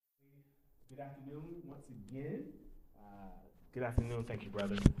Good afternoon once again. Good afternoon. Thank you,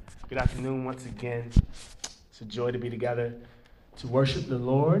 brother. Good afternoon once again. It's a joy to be together to worship the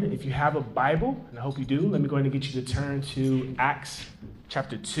Lord. If you have a Bible, and I hope you do, let me go ahead and get you to turn to Acts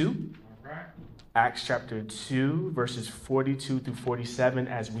chapter 2. All right. Acts chapter 2, verses 42 through 47,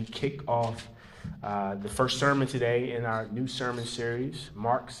 as we kick off the first sermon today in our new sermon series,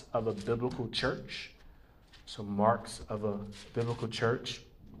 Marks of a Biblical Church. So, Marks of a Biblical Church.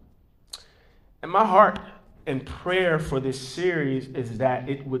 And my heart and prayer for this series is that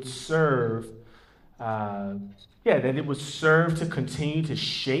it would serve, to continue to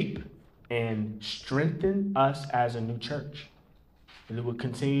shape and strengthen us as a new church. And it would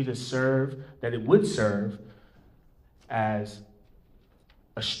continue to serve, that it would serve as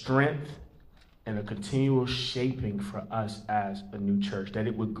a strength and a continual shaping for us as a new church, that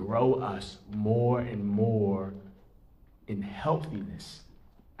it would grow us more and more in healthiness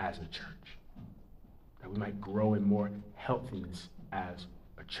as a church. That we might grow in more healthiness as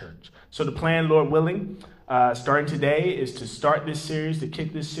a church. So the plan, Lord willing, starting today is to start this series, to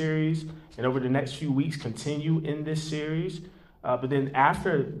kick this series, and over the next few weeks continue in this series. But then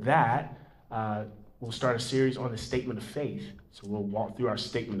after that, we'll start a series on the statement of faith. So we'll walk through our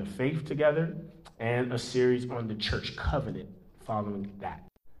statement of faith together and a series on the church covenant following that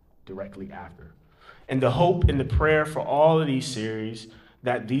directly after. And the hope and the prayer for all of these series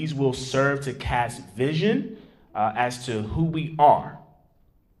that these will serve to cast vision as to who we are,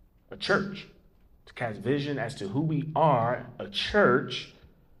 a church. To cast vision as to who we are, a church,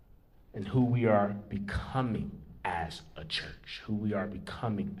 and who we are becoming as a church. Who we are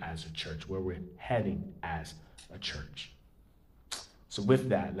becoming as a church, where we're heading as a church. So with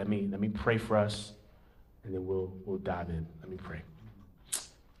that, let me pray for us, and then we'll dive in. Let me pray.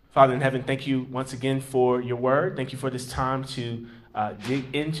 Father in heaven, thank you once again for your word. Thank you for this time to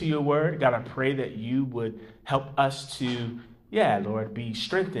dig into your word. God, I pray that you would help us to, Lord, be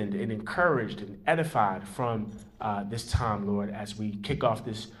strengthened and encouraged and edified from this time, Lord, as we kick off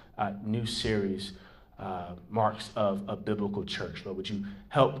this new series, Marks of a Biblical Church. Lord, would you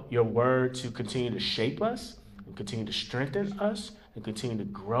help your word to continue to shape us and continue to strengthen us and continue to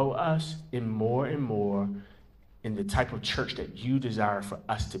grow us in more and more in the type of church that you desire for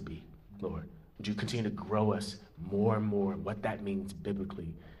us to be, Lord. Would you continue to grow us more and more and what that means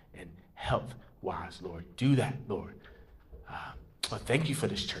biblically and health-wise, Lord. Do that, Lord. Lord, thank you for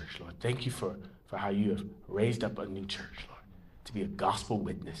this church, Lord. Thank you for how you have raised up a new church, Lord, to be a gospel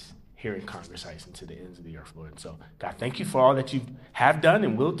witness here in Congress Heights and to the ends of the earth, Lord. And so, God, thank you for all that you have done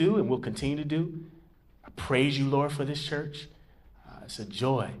and will do and will continue to do. I praise you, Lord, for this church. It's a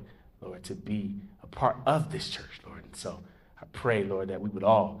joy, Lord, to be a part of this church, Lord. And so I pray, Lord, that we would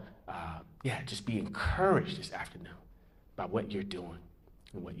all just be encouraged this afternoon by what you're doing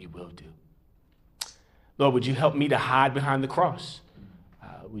and what you will do. Lord, would you help me to hide behind the cross?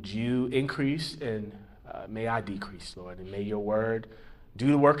 Would you increase and may I decrease, Lord, and may your word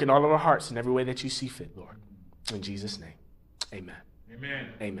do the work in all of our hearts in every way that you see fit, Lord. In Jesus' name, amen. Amen.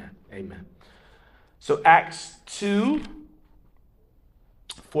 Amen. Amen. So Acts 2,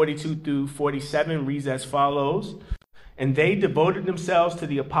 42 through 47 reads as follows. And they devoted themselves to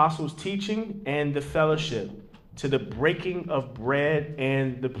the apostles' teaching and the fellowship, to the breaking of bread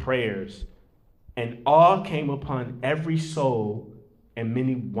and the prayers. And awe came upon every soul, and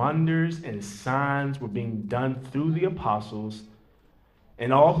many wonders and signs were being done through the apostles.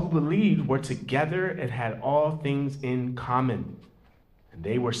 And all who believed were together and had all things in common. And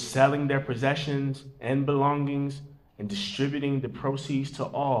they were selling their possessions and belongings and distributing the proceeds to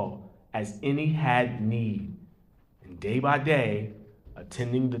all as any had need. And day by day,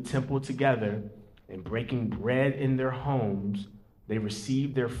 attending the temple together and breaking bread in their homes, they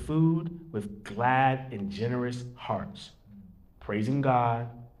received their food with glad and generous hearts, praising God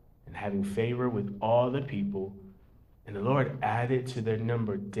and having favor with all the people. And the Lord added to their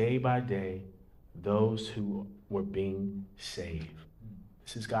number day by day those who were being saved.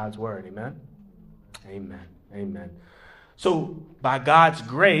 This is God's word. Amen? Amen. Amen. So by God's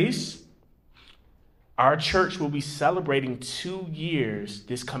grace, our church will be celebrating 2 years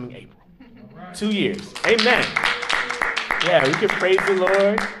this coming April. Right. 2 years. Amen. Yeah, we can praise the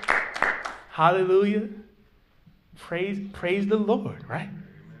Lord. Hallelujah. Praise the Lord, right?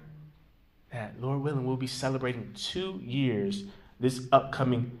 That, Lord willing, we'll be celebrating 2 years this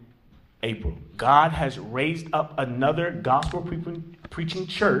upcoming April. God has raised up another gospel preaching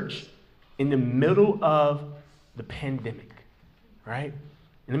church in the middle of the pandemic, right?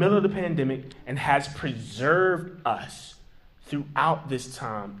 In the middle of the pandemic, and has preserved us throughout this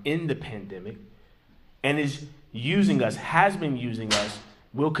time in the pandemic, and is using us, has been using us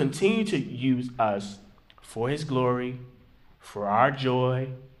will continue to use us for his glory, for our joy,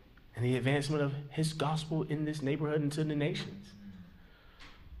 and the advancement of his gospel in this neighborhood and to the nations.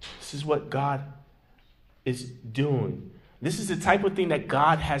 This is what God is doing. This is the type of thing that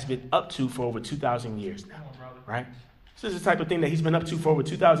God has been up to for over 2,000 years now, right? This is the type of thing that he's been up to for over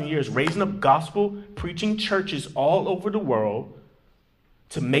 2,000 years, raising up gospel, preaching churches all over the world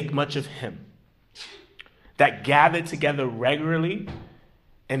to make much of him, that gather together regularly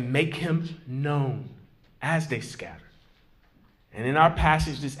and make him known as they scatter. And in our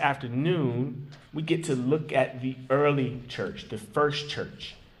passage this afternoon, we get to look at the early church, the first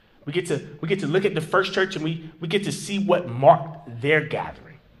church. We get to look at the first church, and we get to see what marked their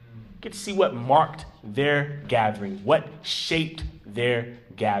gathering. We get to see what marked their gathering, what shaped their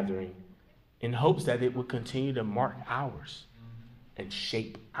gathering, in hopes that it will continue to mark ours and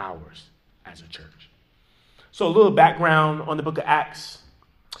shape ours as a church. So a little background on the book of Acts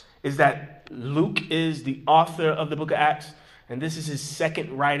is that Luke is the author of the book of Acts, and this is his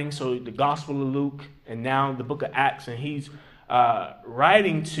second writing, so the Gospel of Luke and now the book of Acts, and he's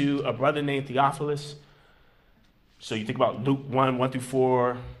writing to a brother named Theophilus. So you think about Luke 1, 1 through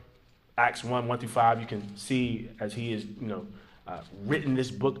 4, Acts 1, 1 through 5. You can see as he is, written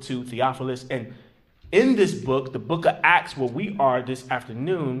this book to Theophilus. And in this book, the book of Acts, where we are this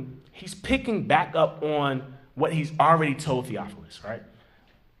afternoon, he's picking back up on what he's already told Theophilus, right?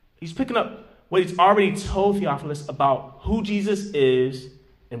 He's picking up what he's already told Theophilus about who Jesus is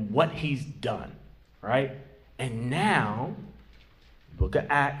and what he's done, right? And now, book of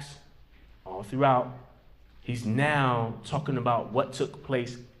Acts, all throughout, he's now talking about what took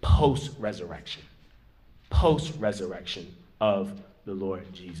place post-resurrection of the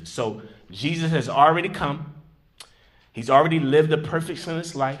Lord Jesus. So Jesus has already come. He's already lived a perfect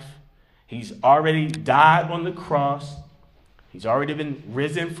sinless life. He's already died on the cross. He's already been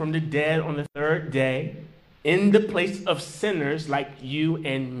risen from the dead on the third day in the place of sinners like you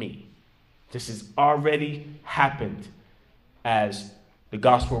and me. This has already happened, as the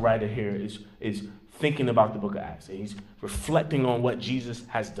gospel writer here is thinking about the book of Acts. And he's reflecting on what Jesus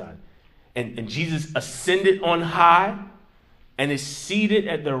has done. And Jesus ascended on high and is seated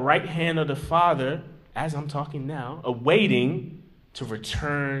at the right hand of the Father, as I'm talking now, awaiting to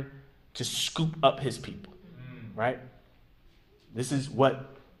return to scoop up his people. Right? This is where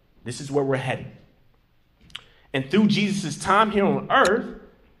we're heading. And through Jesus' time here on earth,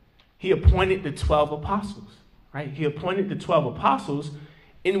 he appointed the 12 apostles, right? He appointed the 12 apostles,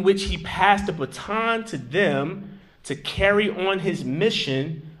 in which he passed the baton to them to carry on his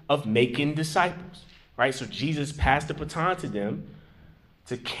mission of making disciples, right? So Jesus passed the baton to them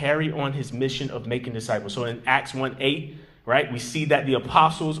to carry on his mission of making disciples. So in Acts 1:8, right, we see that the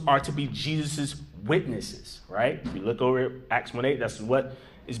apostles are to be Jesus's witnesses, right? If you look over at Acts 1:8, that's what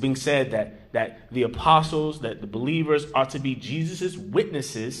is being said, that the apostles, that the believers are to be Jesus's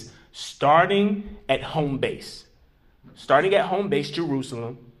witnesses, starting at home base,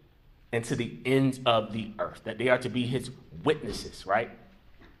 Jerusalem, and to the ends of the earth, that they are to be his witnesses, right?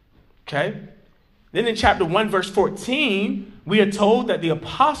 Okay? Then in chapter 1, verse 14, we are told that the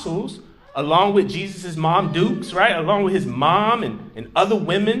apostles, along with Jesus' mom, Dukes, right, along with his mom and other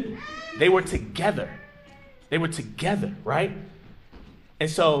women, they were together. Right? And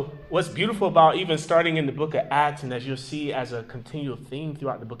so what's beautiful about even starting in the book of Acts, and as you'll see as a continual theme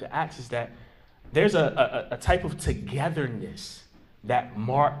throughout the book of Acts, is that there's a type of togetherness that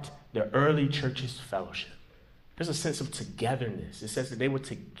marked the early church's fellowship. There's a sense of togetherness. It says that they were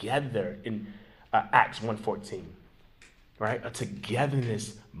together in Acts 1:14, right? A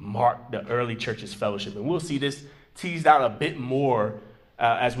togetherness marked the early church's fellowship. And we'll see this teased out a bit more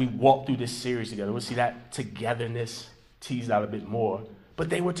as we walk through this series together. We'll see that togetherness teased out a bit more. But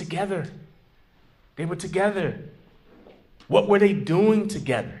they were together. What were they doing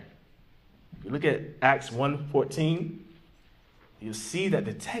together? If you look at Acts 1:14, you'll see that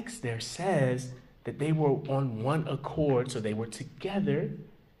the text there says that they were on one accord, so they were together,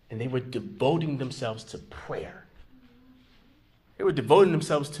 and they were devoting themselves to prayer. They were devoting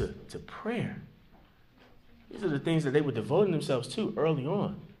themselves to prayer. These are the things that they were devoting themselves to early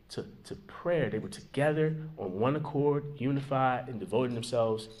on, to prayer. They were together on one accord, unified, and devoting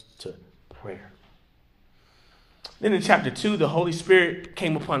themselves to prayer. Then in chapter 2, the Holy Spirit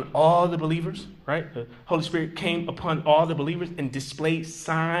came upon all the believers, right? The Holy Spirit came upon all the believers and displayed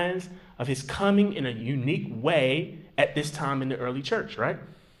signs of his coming in a unique way at this time in the early church, right?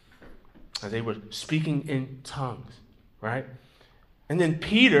 As they were speaking in tongues, right? And then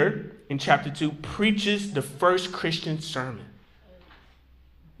Peter, in chapter 2, preaches the first Christian sermon.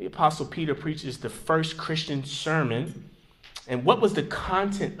 The Apostle Peter preaches the first Christian sermon, And what was the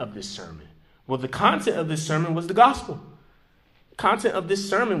content of this sermon? Well, the content of this sermon was the gospel. The content of this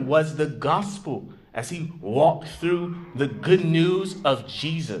sermon was the gospel as he walked through the good news of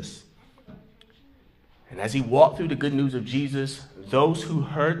Jesus. And as he walked through the good news of Jesus, those who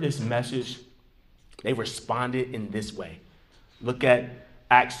heard this message, they responded in this way. Look at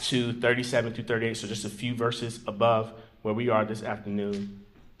Acts 2, 37 through 38, so just a few verses above where we are this afternoon.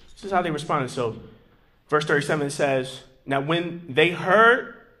 This is how they responded. So verse 37 says, "Now when they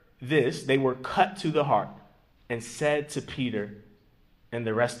heard this, they were cut to the heart and said to Peter and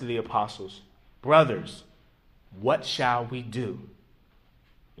the rest of the apostles, 'Brothers, what shall we do?'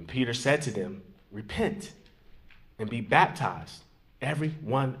 And Peter said to them, 'Repent and be baptized, every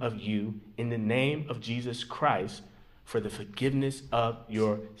one of you, in the name of Jesus Christ for the forgiveness of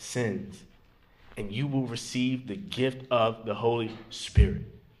your sins, and you will receive the gift of the Holy Spirit.'"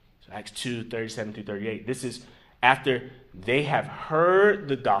 So Acts 2, 37 through 38. This is after they have heard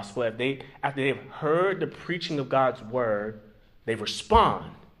the gospel, after they've heard the preaching of God's word, they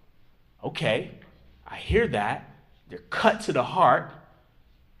respond. Okay, I hear that. They're cut to the heart.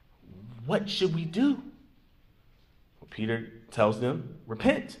 What should we do? Well, Peter tells them,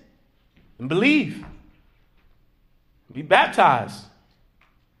 repent and believe. Be baptized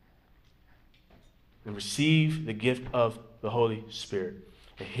and receive the gift of the Holy Spirit.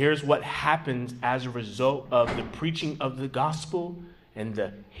 And here's what happens as a result of the preaching of the gospel and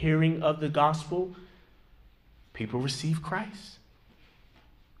the hearing of the gospel. People receive Christ.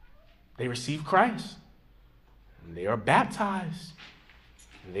 They receive Christ. And they are baptized.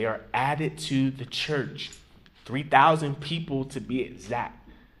 And they are added to the church. 3,000 people to be exact.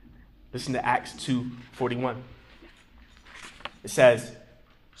 Listen to Acts 2:41. It says,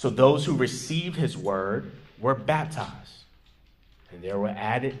 "So those who received his word were baptized. And there were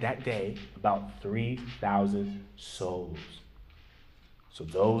added that day about 3,000 souls." So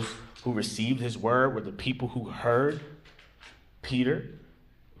those who received his word were the people who heard Peter,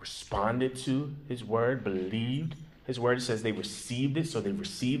 responded to his word, believed his word. It says they received it. So they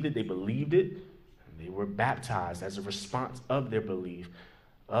received it, they believed it, and they were baptized as a response of their belief,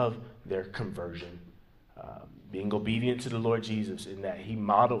 of their conversion. Being obedient to the Lord Jesus in that he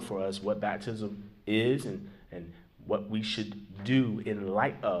modeled for us what baptism is and what we should do in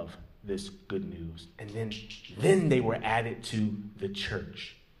light of this good news. And then they were added to the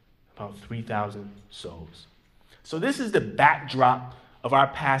church, about 3,000 souls. So this is the backdrop of our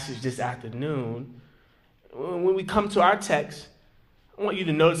passage this afternoon. When we come to our text, I want you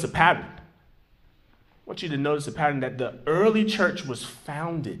to notice a pattern. I want you to notice a pattern that the early church was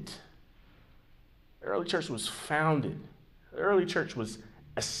founded. The early church was founded. The early church was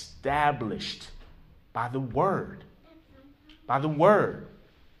established by the word. By the word.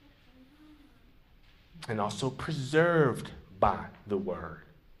 And also preserved by the word.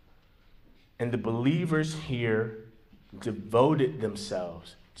 And the believers here devoted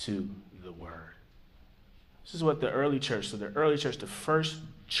themselves to the word. This is what the early church, the first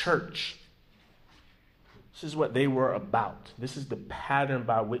church, this is what they were about. This is the pattern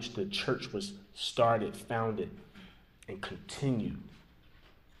by which the church was started, founded, and continued.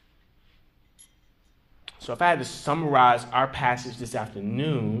 So if I had to summarize our passage this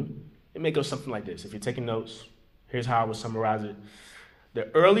afternoon, it may go something like this. If you're taking notes, here's how I would summarize it.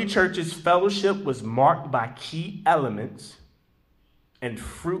 The early church's fellowship was marked by key elements, and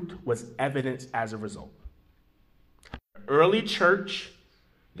fruit was evidenced as a result. The early church,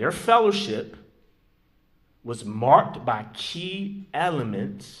 their fellowship was marked by key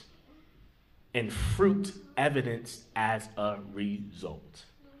elements and fruit evidenced as a result.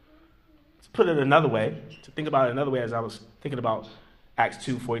 To put it another way, to think about it another way as I was thinking about Acts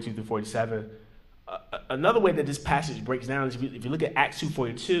 2:42 through 47, another way that this passage breaks down is if you look at Acts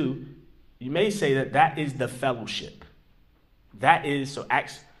 2:42, you may say that is the fellowship. So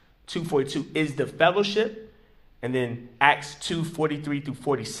Acts 2:42 is the fellowship, and then Acts 2:43 through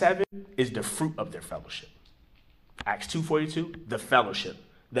 47 is the fruit of their fellowship. Acts 2:42, the fellowship,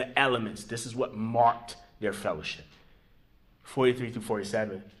 the elements. This is what marked their fellowship. 43 through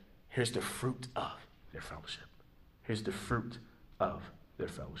 47, here's the fruit of their fellowship. Here's the fruit of their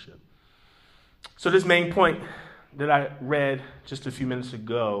fellowship. So this main point that I read just a few minutes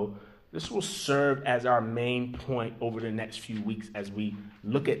ago, this will serve as our main point over the next few weeks as we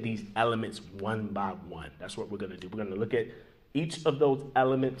look at these elements one by one. That's what we're going to do. We're going to look at each of those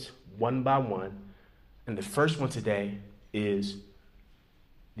elements one by one. And the first one today is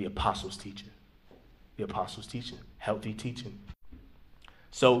the apostles' teaching. The apostles' teaching, healthy teaching.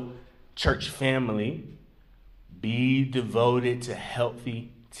 So, church family, be devoted to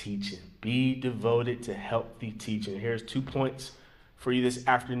healthy teaching. Be devoted to healthy teaching. Here's 2 points for you this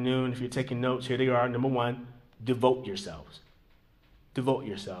afternoon. If you're taking notes, here they are. Number 1, devote yourselves. Devote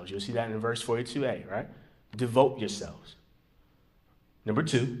yourselves. You'll see that in verse 42a, right? Devote yourselves. Number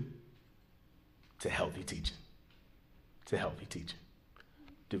 2, to healthy teaching. To healthy teaching.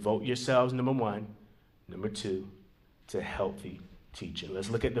 Devote yourselves, number 1. Number 2, to healthy teaching. Let's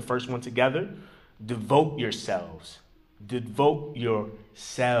look at the first one together. Devote yourselves. Devote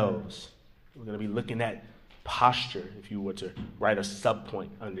yourselves. We're going to be looking at posture, if you were to write a subpoint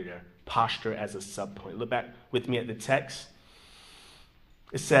under there. Posture as a subpoint. Look back with me at the text.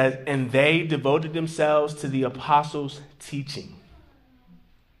 It says, and they devoted themselves to the apostles' teaching.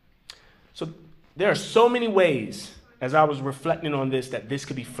 So there are so many ways, as I was reflecting on this, that this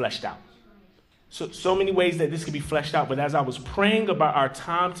could be fleshed out. So many ways that this could be fleshed out. But as I was praying about our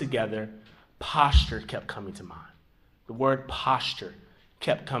time together, posture kept coming to mind. The word posture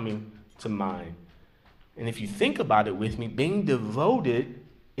kept coming to mind. And if you think about it with me, being devoted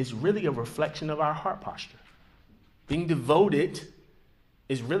is really a reflection of our heart posture. Being devoted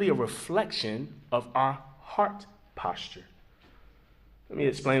is really a reflection of our heart posture. Let me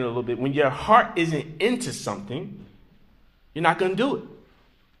explain it a little bit. When your heart isn't into something, you're not going to do it.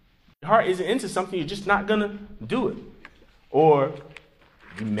 Your heart isn't into something, you're just not going to do it. Or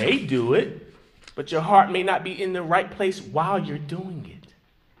you may do it, but your heart may not be in the right place while you're doing it.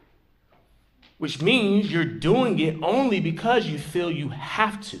 Which means you're doing it only because you feel you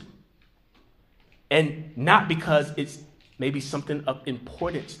have to. And not because it's maybe something of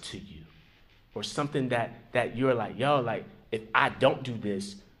importance to you. Or something that you're like, if I don't do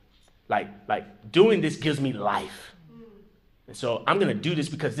this, like doing this gives me life. And so I'm going to do this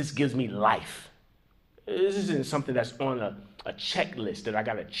because this gives me life. This isn't something that's on a checklist that I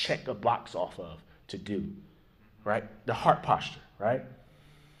got to check a box off of to do, right? The heart posture, right?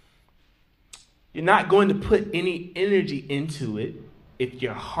 You're not going to put any energy into it if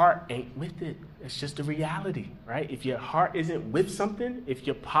your heart ain't with it. It's just a reality, right? If your heart isn't with something, if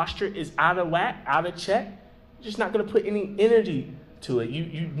your posture is out of whack, out of check, you're just not going to put any energy to it.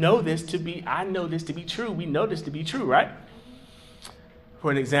 You know this to be, I know this to be true. We know this to be true, right?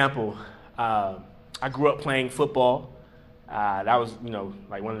 For an example, I grew up playing football. That was,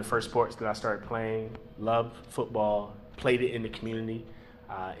 like one of the first sports that I started playing. Loved football, played it in the community,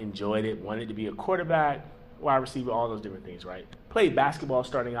 enjoyed it, wanted to be a quarterback, wide receiver, all those different things, right? Played basketball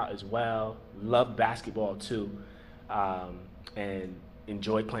starting out as well. Loved basketball too, and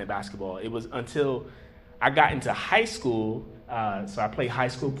enjoyed playing basketball. It was until I got into high school, so I played high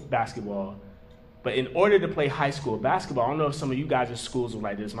school basketball. But in order to play high school basketball, I don't know if some of you guys' schools were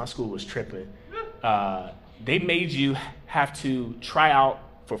like this. My school was tripping. They made you have to try out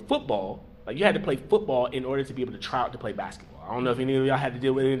for football. Like you had to play football in order to be able to try out to play basketball. I don't know if any of y'all had to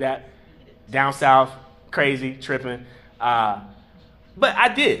deal with any of that. Down south, crazy, tripping. But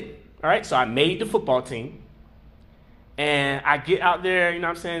I did. All right, so I made the football team. And I get out there,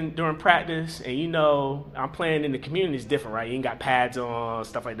 during practice. And, I'm playing in the community is different, right? You ain't got pads on,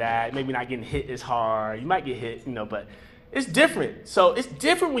 stuff like that. Maybe not getting hit as hard. You might get hit, but it's different. So it's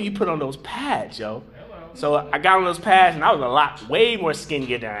different when you put on those pads, yo. So I got on those pads, and I was way more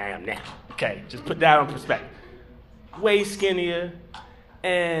skinnier than I am now. Okay, just put that on perspective. Way skinnier.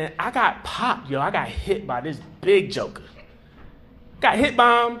 And I got popped, yo. I got hit by this big joker. Got hit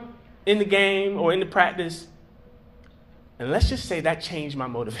by him in the game or in the practice. And let's just say that changed my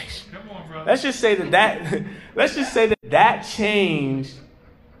motivation. Come on, bro. Let's just say that changed,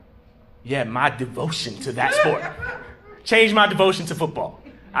 my devotion to that sport. Changed my devotion to football.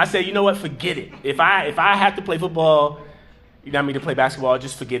 I said, you know what? Forget it. If I have to play football, to play basketball,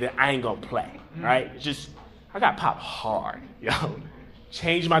 just forget it. I ain't gonna play. Right? I got popped hard, yo.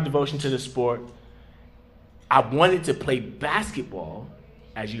 Changed my devotion to the sport. I wanted to play basketball,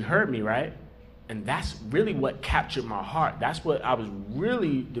 as you heard me, right? And that's really what captured my heart. That's what I was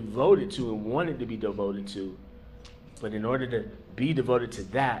really devoted to and wanted to be devoted to. But in order to be devoted to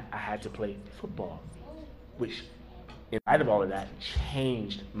that, I had to play football, which, in light of all of that,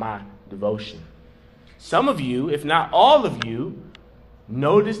 changed my devotion. Some of you, if not all of you,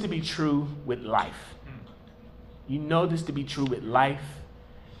 know this to be true with life. You know this to be true with life.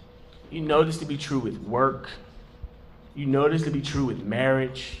 You know this to be true with work. You know this to be true with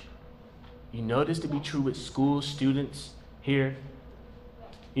marriage. You know this to be true with school students here.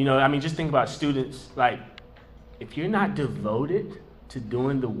 Just think about students. Like, if you're not devoted to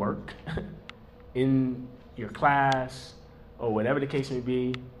doing the work in your class or whatever the case may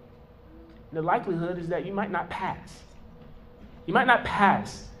be, the likelihood is that you might not pass. You might not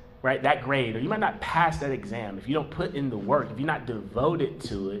pass right, that grade, or you might not pass that exam if you don't put in the work, if you're not devoted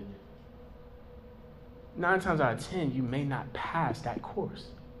to it. 9 times out of 10, you may not pass that course.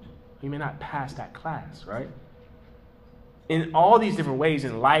 You may not pass that class, right? In all these different ways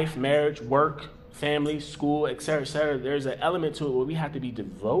in life, marriage, work, family, school, etc., there's an element to it where we have to be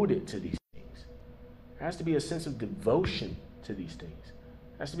devoted to these things. There has to be a sense of devotion to these things.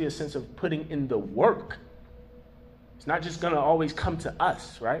 There has to be a sense of putting in the work. It's not just going to always come to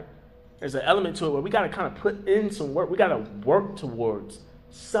us, right? There's an element to it where we got to kind of put in some work. We got to work towards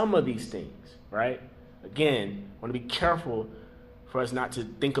some of these things, right? Again, I want to be careful for us not to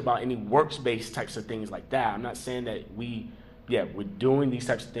think about any works-based types of things like that. I'm not saying that we're doing these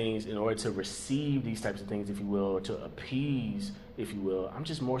types of things in order to receive these types of things, if you will, or to appease, if you will. I'm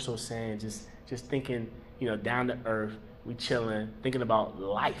just more so saying, just thinking, down to earth, we chilling, thinking about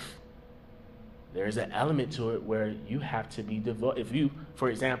life. There's an element to it where you have to be devoted. If you, for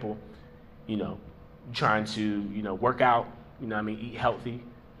example, trying to, work out, eat healthy,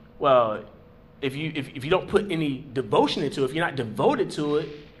 well, if you don't put any devotion into it, if you're not devoted to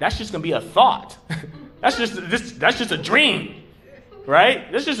it, that's just gonna be a thought. that's just a dream,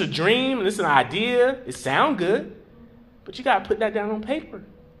 right? That's just a dream, and it's an idea. It sounds good, but you gotta put that down on paper,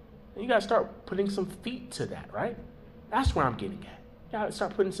 and you gotta start putting some feet to that, right? That's where I'm getting at. You gotta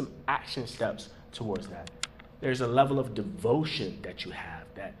start putting some action steps towards that. There's a level of devotion that you have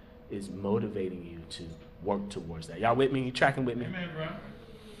that is motivating you to work towards that. Y'all with me? You tracking with me? Amen, bro.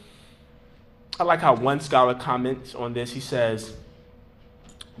 I like how one scholar comments on this. He says,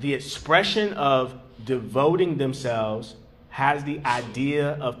 the expression of devoting themselves has the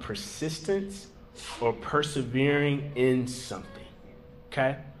idea of persistence or persevering in something.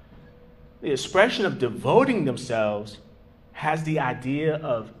 Okay? The expression of devoting themselves has the idea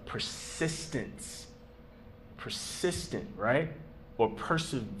of persistence. Persistent, right? Or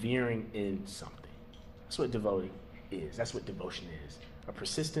persevering in something. That's what devoting is. That's what devotion is. A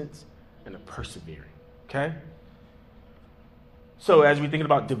persistence and a persevering. Okay? So as we're thinking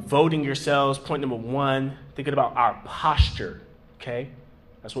about devoting yourselves, point number 1, thinking about our posture. Okay?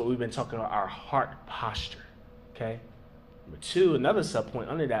 That's what we've been talking about, our heart posture. Okay? Number 2, another subpoint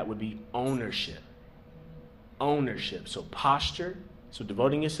under that would be ownership. Ownership. So posture. So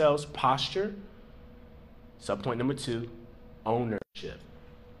devoting yourselves, posture. Subpoint number 2, ownership.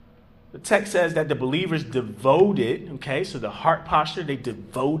 The text says that the believers devoted, okay, so the heart posture, they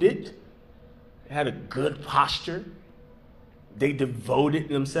devoted. They had a good posture. They devoted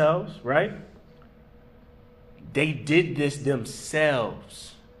themselves, right? They did this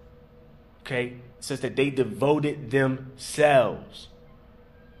themselves. Okay? It says that they devoted themselves,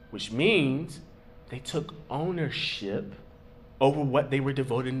 which means they took ownership over what they were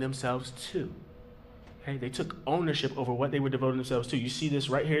devoting themselves to. Okay? They took ownership over what they were devoting themselves to. You see this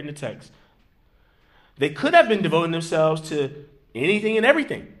right here in the text. They could have been devoting themselves to anything and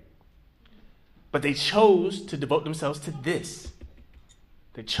everything, but they chose to devote themselves to this.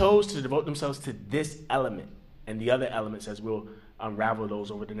 They chose to devote themselves to this element and the other elements, as we'll unravel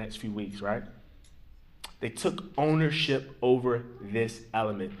those over the next few weeks, right? They took ownership over this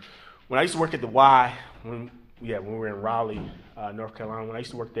element. When I used to work at the Y, when we were in Raleigh, North Carolina, when I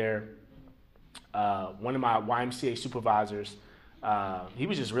used to work there, one of my YMCA supervisors, he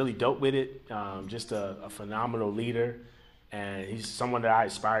was just really dope with it, just a phenomenal leader, and he's someone that I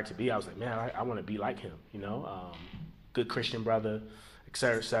aspired to be. I was like, man, I want to be like him, good Christian brother, et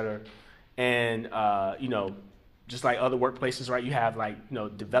cetera, et cetera. And, just like other workplaces, right, you have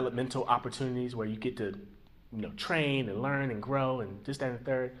developmental opportunities where you get to, train and learn and grow and this, that, and the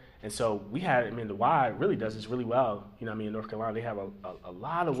third. And so we had, the Y really does this really well. In North Carolina, they have a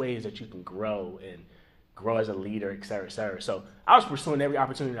lot of ways that you can grow and grow as a leader, et cetera, et cetera. So I was pursuing every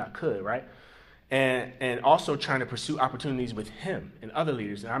opportunity I could, right? And also trying to pursue opportunities with him and other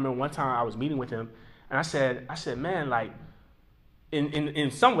leaders. And I remember one time I was meeting with him, and I said, man, like,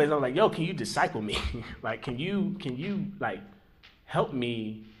 in some ways, I was like, yo, can you disciple me? Like, can you like help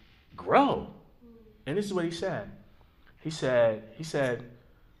me grow? And this is what he said. He said,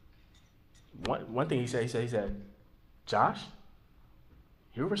 one thing he said, Josh,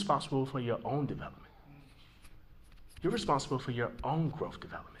 you're responsible for your own development. You're responsible for your own growth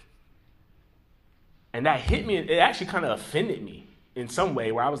development. And that hit me. It actually kind of offended me in some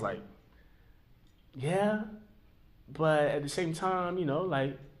way, where I was like, yeah, but at the same time,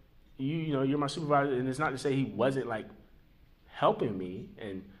 you're my supervisor, and it's not to say he wasn't like helping me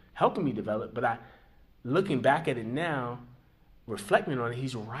develop, but looking back at it now, reflecting on it,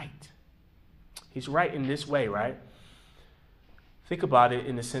 he's right. He's right in this way, right? Think about it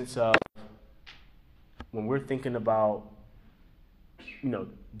in the sense of when we're thinking about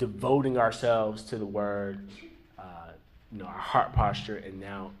devoting ourselves to the word, our heart posture, and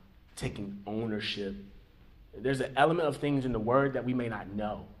now taking ownership. There's an element of things in the word that we may not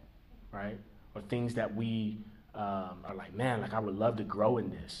know, right? Or things that we are like, man, like I would love to grow in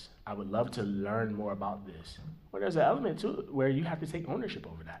this. I would love to learn more about this. Well, there's an element to it where you have to take ownership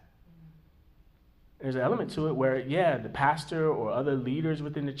over that. There's an element to it where, the pastor or other leaders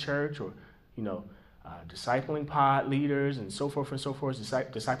within the church or, discipling pod leaders and so forth,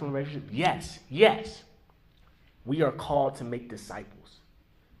 discipling relationship. Yes. We are called to make disciples.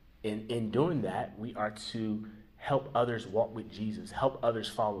 And in doing that, we are to help others walk with Jesus, help others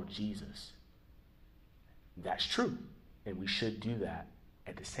follow Jesus. That's true. And we should do that.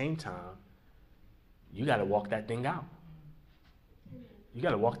 At the same time, you got to walk that thing out.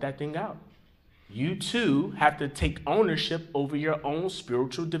 You too have to take ownership over your own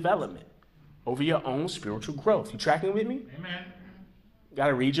spiritual development, over your own spiritual growth. You tracking with me? Amen. You got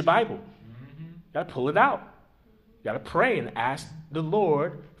to read your Bible. You got to pull it out. You got to pray and ask the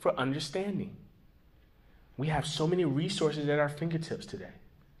Lord for understanding. We have so many resources at our fingertips today,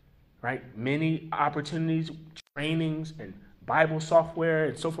 right? Many opportunities, trainings, and Bible software,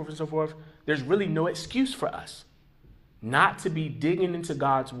 and so forth and so forth. There's really no excuse for us not to be digging into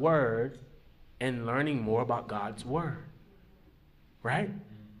God's word and learning more about God's word, right?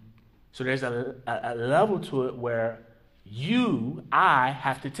 So there's a level to it where I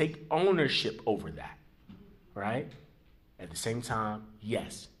have to take ownership over that, right? At the same time,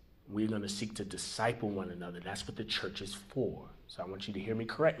 yes, we're going to seek to disciple one another. That's what the church is for. So I want you to hear me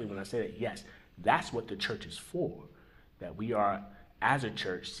correctly when I say that. Yes, that's what the church is for, that we are, as a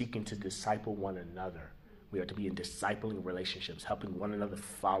church, seeking to disciple one another. We are to be in discipling relationships, helping one another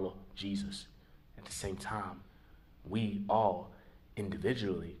follow Jesus. At the same time, we all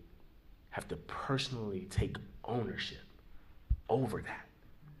individually have to personally take ownership over that.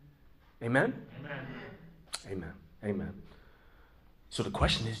 Amen? Amen. So the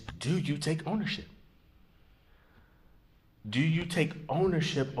question is, do you take ownership? Do you take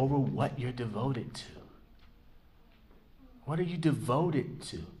ownership over what you're devoted to? What are you devoted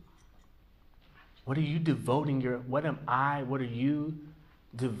to? What are you devoting what are you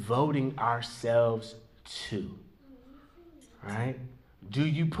devoting ourselves to? Right? Do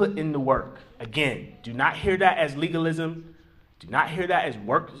you put in the work? Again, do not hear that as legalism. Do not hear that as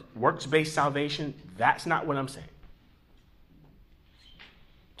works-based salvation. That's not what I'm saying.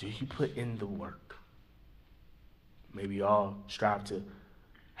 Do you put in the work? Maybe y'all strive to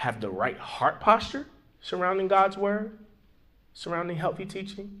have the right heart posture surrounding God's word, surrounding healthy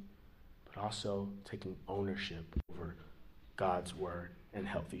teaching, but also taking ownership over God's word and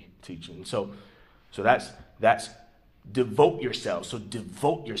healthy teaching. So that's devote yourselves. So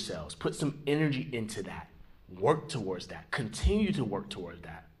devote yourselves. Put some energy into that. Work towards that. Continue to work towards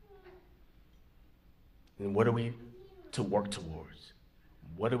that. And what are we to work towards?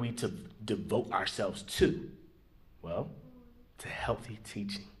 What are we to devote ourselves to? Well, to healthy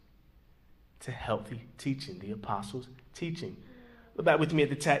teaching. To healthy teaching. The apostles' teaching. Look back with me at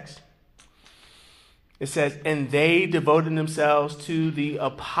the text. It says, and they devoted themselves to the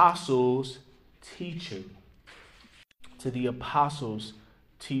apostles' teaching. To the apostles'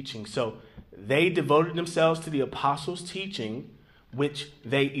 teaching. So they devoted themselves to the apostles' teaching, which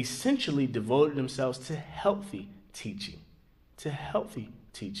they essentially devoted themselves to healthy teaching. To healthy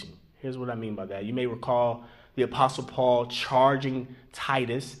teaching. Here's what I mean by that. You may recall the Apostle Paul charging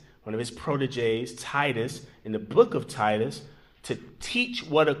Titus, one of his proteges, Titus, in the book of Titus, to teach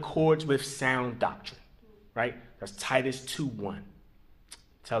what accords with sound doctrine. Right? That's Titus 2:1.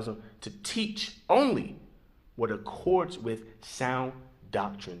 Tells him to teach only what accords with sound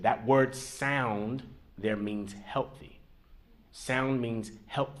doctrine. That word sound there means healthy. Sound means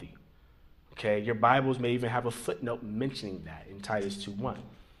healthy. Okay, your Bibles may even have a footnote mentioning that in Titus 2:1.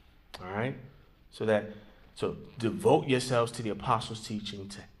 All right? So devote yourselves to the apostles' teaching,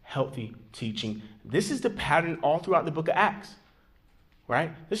 to healthy teaching. This is the pattern all throughout the book of Acts.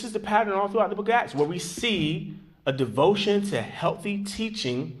 Right? This is the pattern all throughout the book of Acts, where we see a devotion to healthy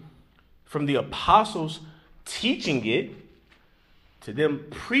teaching from the apostles teaching it, to them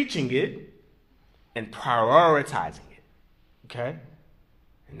preaching it, and prioritizing it. Okay?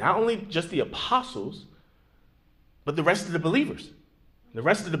 And not only just the apostles, but the rest of the believers. The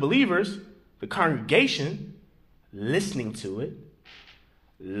rest of the believers, the congregation, listening to it,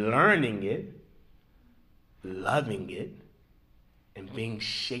 learning it, loving it, and being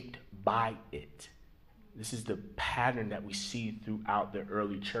shaped by it. This is the pattern that we see throughout the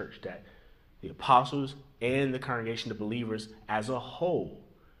early church, that the apostles and the congregation, the believers as a whole,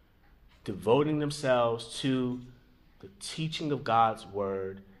 devoting themselves to the teaching of God's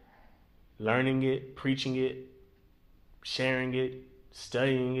word, learning it, preaching it, sharing it,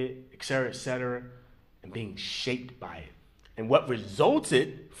 studying it, etc., and being shaped by it. And what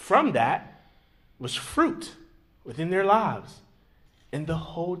resulted from that was fruit within their lives and the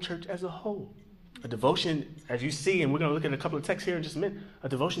whole church as a whole. A devotion, as you see, and we're going to look at a couple of texts here in just a minute, a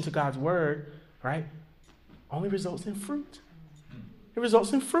devotion to God's word, right, only results in fruit. It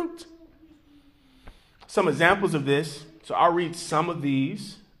results in fruit. Some examples of this. So I'll read some of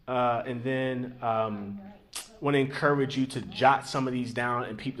these, and then want to encourage you to jot some of these down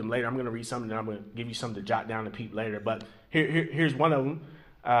and peep them later. I'm going to read some, and then I'm going to give you some to jot down and peep later. But here's one of them,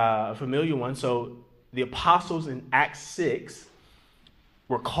 a familiar one. So the apostles in Acts 6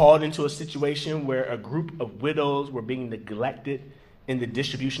 were called into a situation where a group of widows were being neglected in the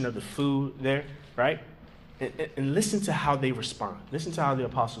distribution of the food there, right? And listen to how they respond. Listen to how the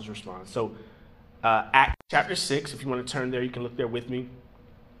apostles respond. So Acts chapter 6, if you want to turn there, you can look there with me.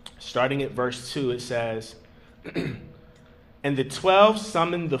 Starting at verse 2, it says, and the 12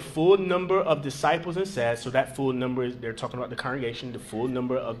 summoned the full number of disciples and said, so that full number is, they're talking about the congregation, the full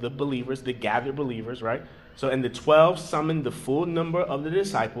number of the believers, the gathered believers, right? So, and the 12 summoned the full number of the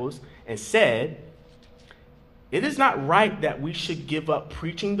disciples and said, it is not right that we should give up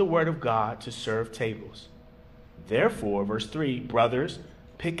preaching the word of God to serve tables. Therefore, verse 3, brothers,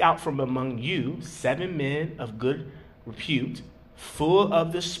 pick out from among you 7 men of good repute, full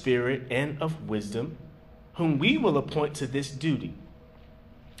of the Spirit and of wisdom, whom we will appoint to this duty.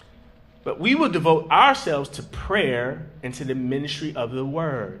 But we will devote ourselves to prayer and to the ministry of the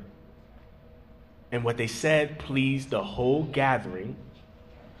word. And what they said pleased the whole gathering.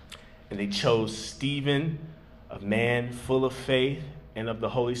 And they chose Stephen, a man full of faith and of the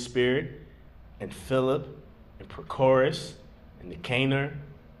Holy Spirit, and Philip, and Prochorus, and Nicanor,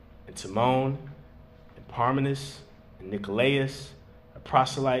 and Timon, and Parmenas, and Nicolaus, a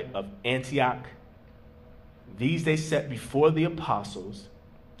proselyte of Antioch. These they set before the apostles,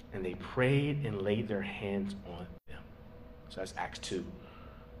 and they prayed and laid their hands on them. So that's Acts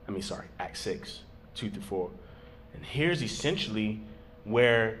 6, 2 through 4. And here's essentially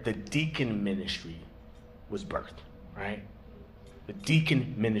where the deacon ministry was birthed, right? The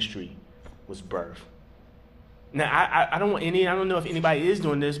deacon ministry was birthed. Now, I don't know if anybody is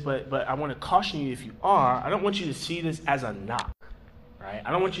doing this, but I want to caution you if you are. I don't want you to see this as a knock, right?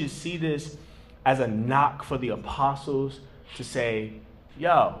 I don't want you to see this as a knock for the apostles to say,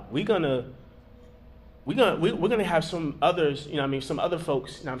 yo, we're gonna have some others, some other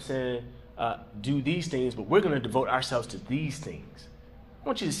folks, do these things, but we're gonna devote ourselves to these things. I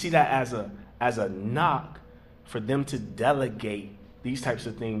want you to see that as a knock for them to delegate these types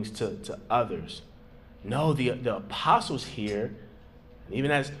of things to others. No, the apostles here,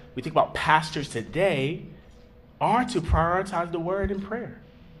 even as we think about pastors today, are to prioritize the word and prayer.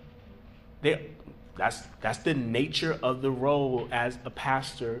 That's the nature of the role as a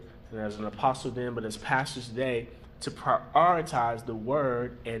pastor and as an apostle then, but as pastors today, to prioritize the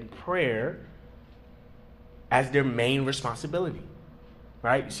word and prayer as their main responsibility,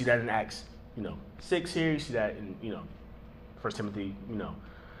 right? You see that in Acts, 6 here. You see that in, 1 Timothy,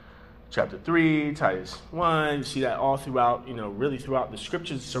 chapter 3, Titus 1. You see that all throughout, really throughout the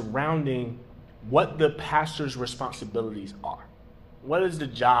scriptures surrounding what the pastor's responsibilities are. What is the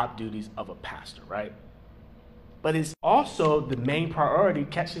job duties of a pastor, right? But it's also the main priority,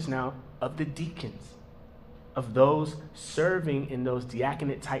 catch this now, of the deacons, of those serving in those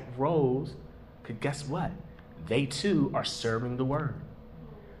diaconate type roles. Because guess what? They too are serving the word.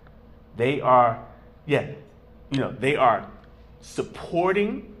 They are, they are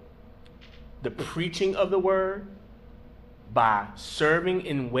supporting the preaching of the word by serving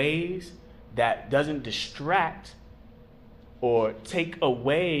in ways that doesn't distract or take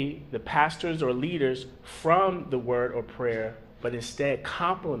away the pastors or leaders from the word or prayer, but instead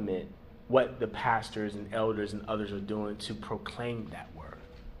complement what the pastors and elders and others are doing to proclaim that word.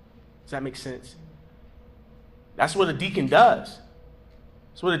 Does that make sense? That's what a deacon does.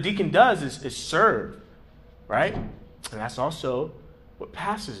 So what a deacon does is serve, right? And that's also what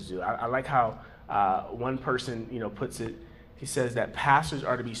pastors do. I like how one person, puts it. He says that pastors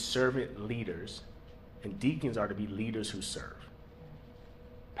are to be servant leaders and deacons are to be leaders who serve.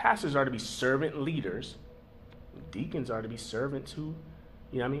 Pastors are to be servant leaders. And deacons are to be servants who,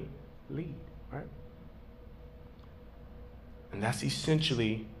 lead, right? And that's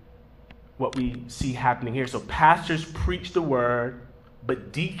essentially what we see happening here. So pastors preach the word,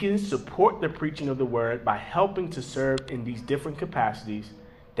 but deacons support the preaching of the word by helping to serve in these different capacities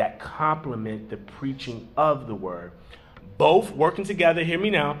that complement the preaching of the word. Both working together, hear me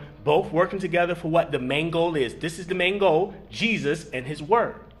now, both working together for what the main goal is. This is the main goal, Jesus and his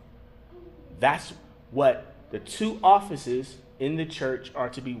word. That's what the two offices in the church are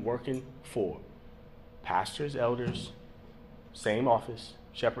to be working for. Pastors, elders, same office.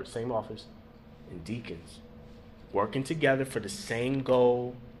 Shepherds, same office. And deacons. Working together for the same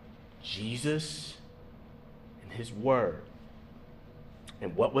goal, Jesus and his word.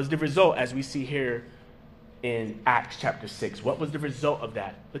 And what was the result, as we see here in Acts chapter 6? What was the result of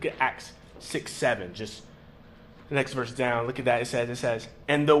that? Look at Acts 6:7. Just the next verse down. Look at that. It says,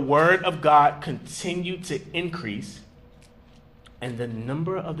 and the word of God continued to increase, and the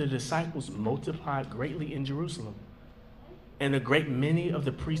number of the disciples multiplied greatly in Jerusalem. And a great many of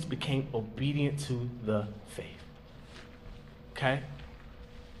the priests became obedient to the faith. Okay?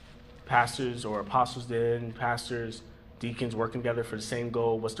 Pastors or apostles then, pastors, deacons working together for the same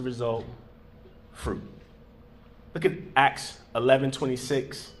goal. What's the result? Fruit. Look at Acts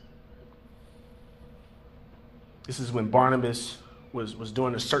 11:26. This is when Barnabas was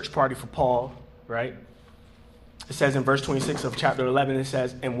doing a search party for Paul, right? It says in verse 26 of chapter 11, it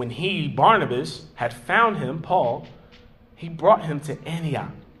says, and when he, Barnabas, had found him, Paul, he brought him to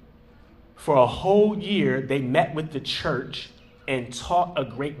Antioch. For a whole year, they met with the church and taught a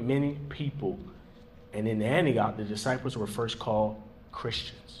great many people. And in Antioch, the disciples were first called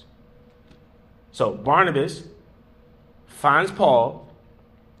Christians. So Barnabas finds Paul,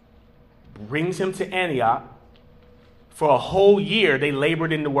 brings him to Antioch. For a whole year, they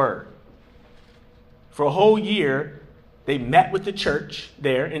labored in the word. For a whole year, they met with the church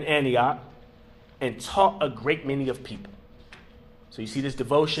there in Antioch and taught a great many of people. So you see this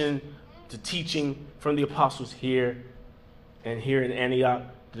devotion to teaching from the apostles here. And here in Antioch,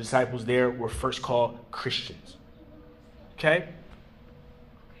 the disciples there were first called Christians. Okay?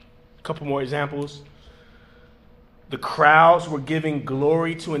 A couple more examples. The crowds were giving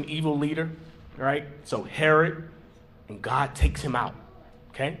glory to an evil leader, right? So Herod, and God takes him out.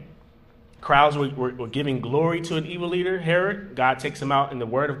 Okay? Crowds were giving glory to an evil leader, Herod. God takes him out, and the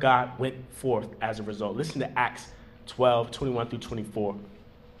word of God went forth as a result. Listen to Acts 12:21 through 24.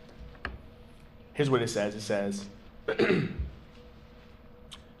 Here's what it says. It says,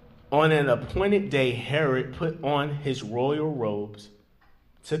 on an appointed day, Herod put on his royal robes,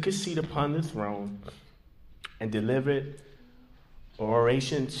 took his seat upon the throne, and delivered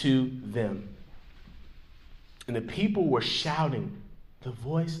oration to them. And the people were shouting, the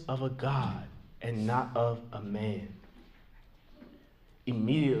voice of a God and not of a man.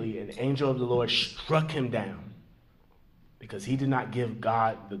 Immediately, an angel of the Lord struck him down because he did not give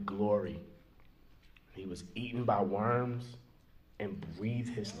God the glory. He was eaten by worms and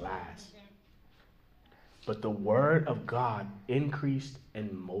breathed his last. But the word of God increased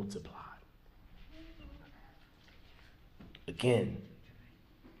and multiplied. Again,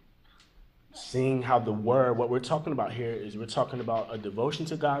 seeing how the word, what we're talking about here is we're talking about a devotion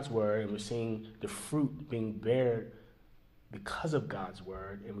to God's word, and we're seeing the fruit being bared because of God's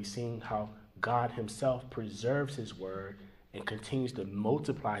word, and we're seeing how God himself preserves his word and continues to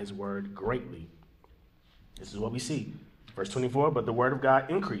multiply his word greatly. This is what we see. Verse 24, but the word of God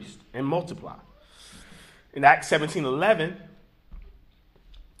increased and multiplied. In Acts 17:11,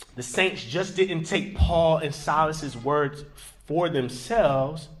 the saints just didn't take Paul and Silas's words for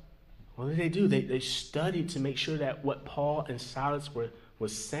themselves. What did they do? They studied to make sure that what Paul and Silas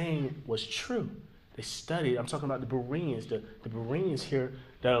was saying was true. They studied. I'm talking about the Bereans, the Bereans here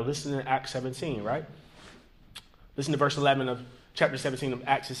that are listening to Acts 17, right? Listen to verse 11 of chapter 17 of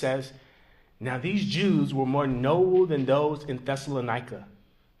Acts. It says, now these Jews were more noble than those in Thessalonica.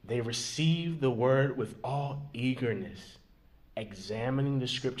 They received the word with all eagerness, examining the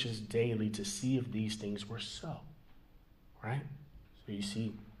scriptures daily to see if these things were so. Right? So you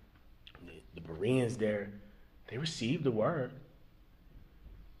see, the Bereans there, they received the word.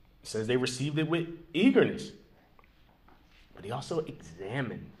 It says they received it with eagerness. But they also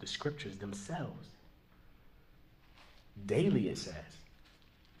examined the scriptures themselves. Daily, it says,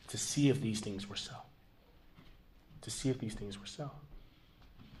 to see if these things were so. To see if these things were so.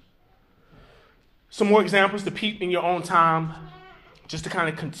 Some more examples to peep in your own time, just to kind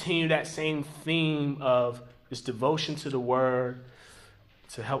of continue that same theme of this devotion to the word,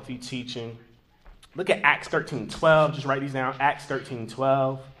 to healthy teaching. Look at Acts 13:12. Just write these down. Acts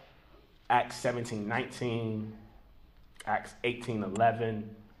 13:12, Acts 17:19, Acts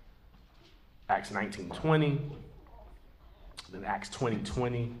 18:11, Acts 19:20, then Acts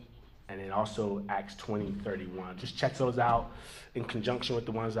 20:20, and then also Acts 20:31. Just check those out in conjunction with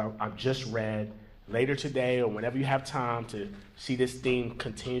the ones I've just read. Later today or whenever you have time to see this theme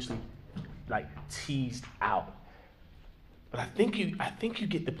continuously teased out. But I think you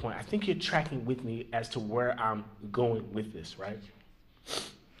get the point. I think you're tracking with me as to where I'm going with this, right?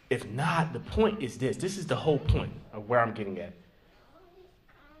 If not, the point is this. This is the whole point of where I'm getting at.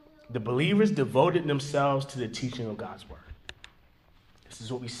 The believers devoted themselves to the teaching of God's word. This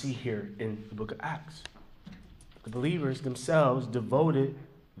is what we see here in the book of Acts. The believers themselves devoted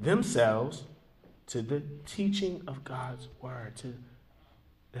themselves to the teaching of God's word, to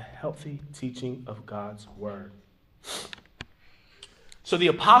the healthy teaching of God's word. So the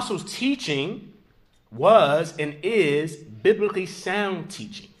apostles' teaching was and is biblically sound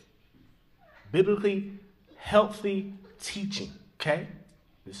teaching. Biblically healthy teaching, okay?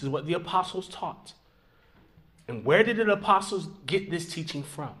 This is what the apostles taught. And where did the apostles get this teaching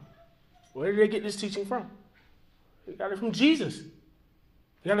from? Where did they get this teaching from? They got it from Jesus.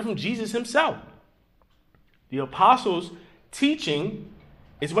 They got it from Jesus himself. The apostles' teaching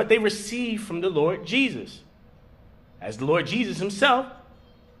is what they received from the Lord Jesus. As the Lord Jesus himself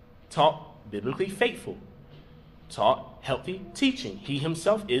taught biblically faithful, taught healthy teaching. He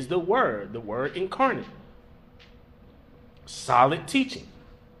himself is the Word incarnate. Solid teaching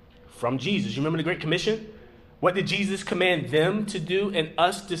from Jesus. You remember the Great Commission? What did Jesus command them to do and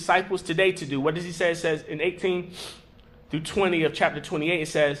us disciples today to do? What does he say? It says in 18 through 20 of chapter 28, it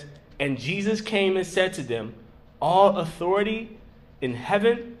says, "And Jesus came and said to them, all authority in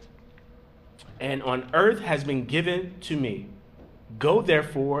heaven and on earth has been given to me. Go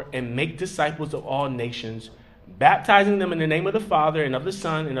therefore and make disciples of all nations, baptizing them in the name of the Father and of the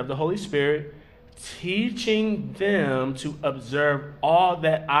Son and of the Holy Spirit, teaching them to observe all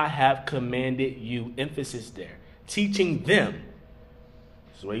that I have commanded you." Emphasis there. Teaching them.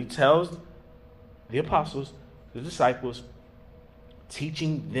 This is what he tells the apostles, the disciples,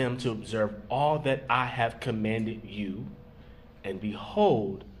 teaching them to observe all that I have commanded you. And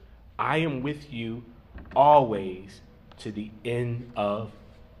behold, I am with you always to the end of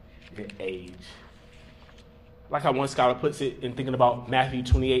the age. Like how one scholar puts it in thinking about Matthew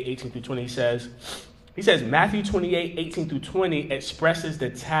 28, 18 through 20, he says Matthew 28, 18 through 20 expresses the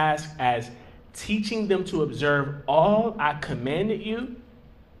task as teaching them to observe all I commanded you.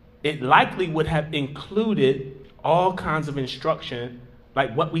 It likely would have included all kinds of instruction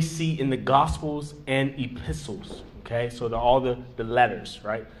like what we see in the Gospels and epistles. Okay, so all the letters,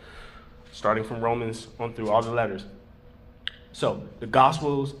 right? Starting from Romans on through all the letters. So the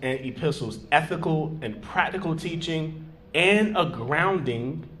Gospels and epistles, ethical and practical teaching, and a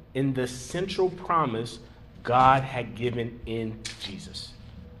grounding in the central promise God had given in Jesus.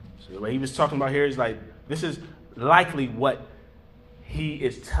 So the way he was talking about here is like, this is likely what he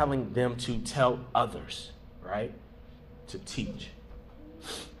is telling them to tell others, right? To teach.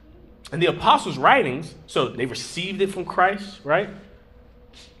 And the apostles' writings, so they received it from Christ, right?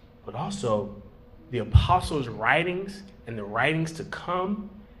 But also the apostles' writings and the writings to come,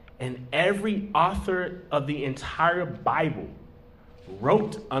 and every author of the entire Bible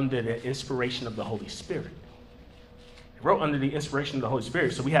wrote under the inspiration of the Holy Spirit. They wrote under the inspiration of the Holy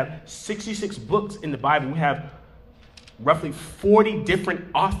Spirit. So we have 66 books in the Bible. We have roughly 40 different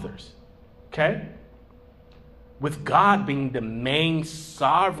authors, okay? With God being the main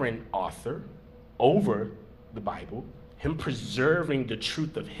sovereign author over the Bible, him preserving the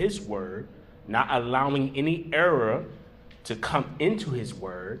truth of his word, not allowing any error to come into his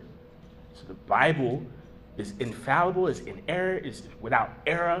word. So the Bible is infallible, is inerrant, is without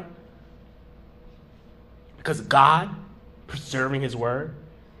error. Because of God preserving his word,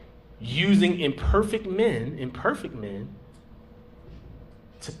 using imperfect men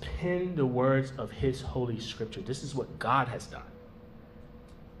to pen the words of his holy scripture. This is what God has done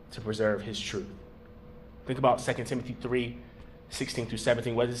to preserve his truth. Think about 2 Timothy 3, 16 through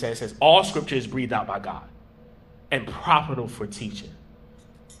 17. What does it say? It says, all scripture is breathed out by God and profitable for teaching,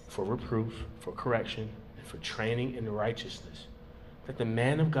 for reproof, for correction, and for training in righteousness, that the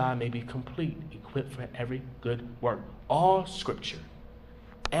man of God may be complete, equipped for every good work. All scripture,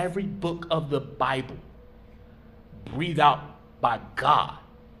 every book of the Bible, breathed out by God,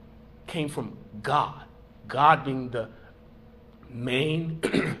 came from God. God being the main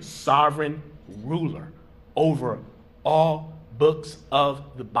sovereign ruler over all books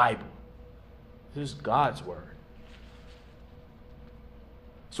of the Bible. This is God's word.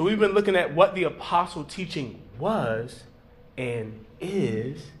 So we've been looking at what the apostle teaching was and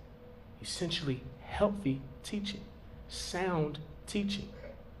is essentially healthy teaching, sound teaching,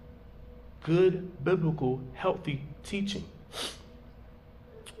 good, biblical, healthy teaching.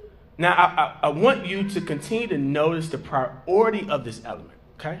 Now, I want you to continue to notice the priority of this element,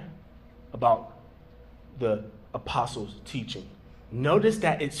 okay, about the apostles' teaching. Notice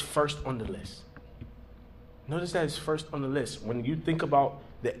that it's first on the list. Notice that it's first on the list. When you think about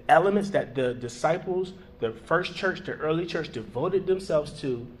the elements that the disciples, the first church, the early church devoted themselves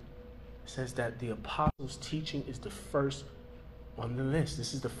to, it says that the apostles' teaching is the first on the list.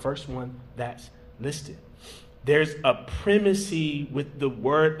 This is the first one that's listed. There's a primacy with the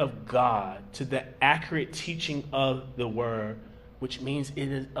word of God to the accurate teaching of the word, which means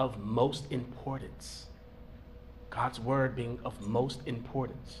it is of most importance. God's word being of most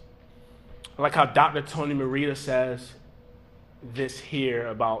importance. I like how Dr. Tony Merida says this here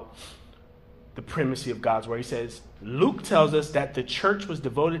about the primacy of God's word. He says, Luke tells us that the church was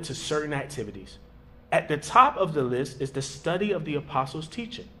devoted to certain activities. At the top of the list is the study of the apostles'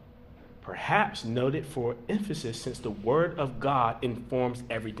 teaching, perhaps noted for emphasis since the word of God informs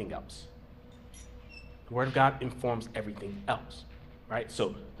everything else. The word of God informs everything else, right?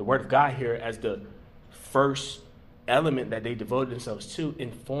 So the word of God here as the first element that they devoted themselves to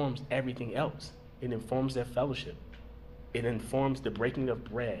informs everything else. It informs their fellowship. It informs the breaking of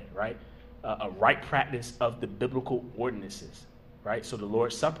bread, right? A right practice of the biblical ordinances, right? So the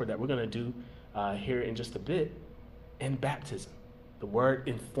Lord's Supper that we're going to do here in just a bit, and baptism. The word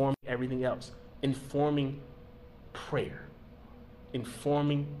informing everything else, informing prayer,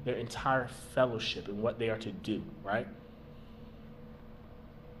 informing their entire fellowship and what they are to do, right?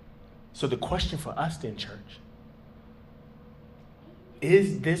 So the question for us then, church,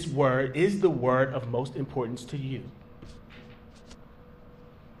 is the word of most importance to you?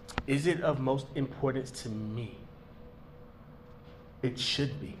 Is it of most importance to me? It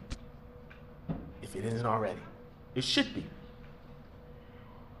should be. If it isn't already, it should be.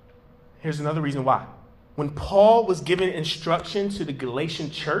 Here's another reason why. When Paul was given instruction to the Galatian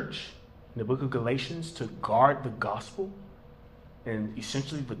church in the book of Galatians to guard the gospel and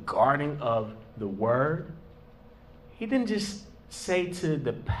essentially the guarding of the word, he didn't just say to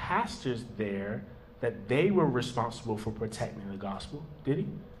the pastors there that they were responsible for protecting the gospel, did he?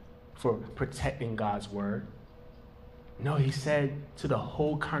 For protecting God's word. No, he said to the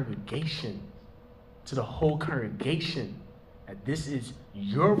whole congregation, that this is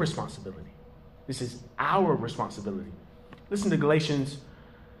your responsibility. This is our responsibility. Listen to Galatians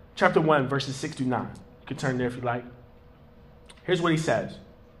chapter 1, verses 6 through 9. You can turn there if you like. Here's what he says.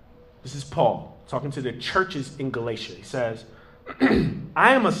 This is Paul talking to the churches in Galatia. He says,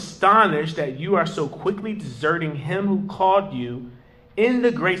 I am astonished that you are so quickly deserting him who called you in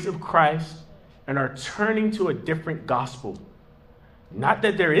the grace of Christ and are turning to a different gospel. Not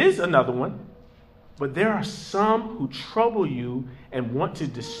that there is another one, but there are some who trouble you and want to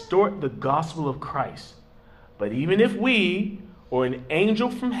distort the gospel of Christ. But even if we or an angel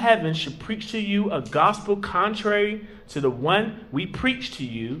from heaven should preach to you a gospel contrary to the one we preach to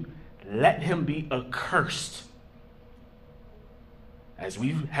you, let him be accursed. As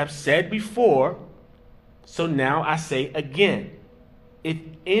we have said before, so now I say again, if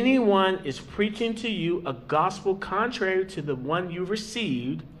anyone is preaching to you a gospel contrary to the one you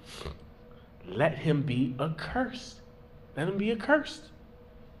received, let him be accursed. Let him be accursed.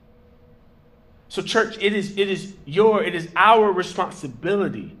 So church, it is our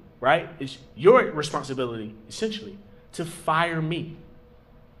responsibility, right? It's your responsibility, essentially, to fire me.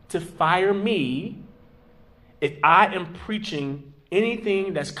 To fire me if I am preaching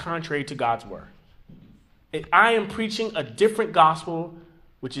anything that's contrary to God's word. If I am preaching a different gospel,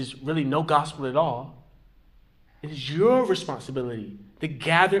 which is really no gospel at all, it is your responsibility, the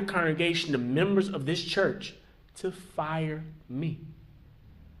gathered congregation, the members of this church, to fire me.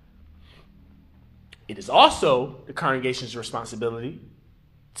 It is also the congregation's responsibility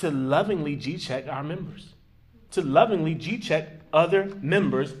to lovingly G-check our members, to lovingly G-check other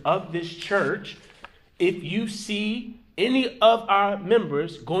members of this church if you see any of our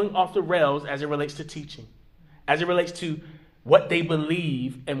members going off the rails as it relates to teaching, as it relates to what they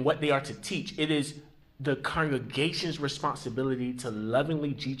believe and what they are to teach. It is the congregation's responsibility to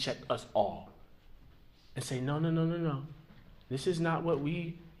lovingly G-check us all and say, no. This is not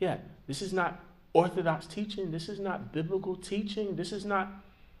this is not orthodox teaching. This is not biblical teaching. This is not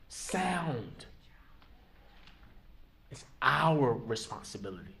sound. It's our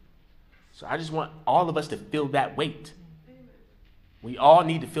responsibility. So I just want all of us to feel that weight. We all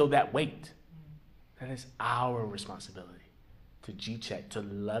need to feel that weight. That is our responsibility to G-check, to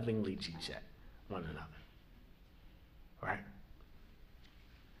lovingly G-check one another. Right?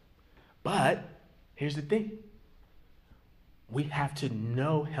 But here's the thing. We have to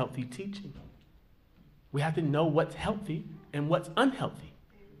know healthy teaching. We have to know what's healthy and what's unhealthy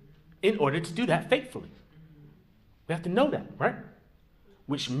in order to do that faithfully. We have to know that, right?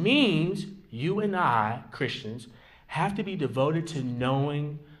 Which means you and I, Christians, have to be devoted to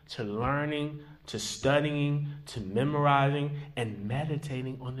knowing, to learning, to studying, to memorizing, and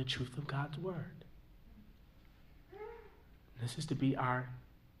meditating on the truth of God's word. This is to be our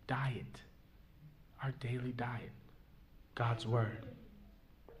diet, our daily diet, God's word.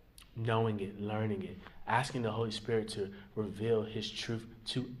 Knowing it, learning it, asking the Holy Spirit to reveal his truth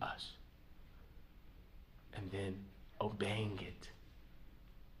to us, and then obeying it.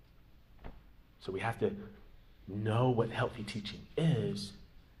 So we have to know what healthy teaching is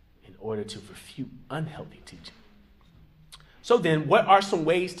in order to refute unhealthy teaching. So then, what are some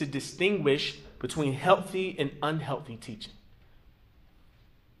ways to distinguish between healthy and unhealthy teaching?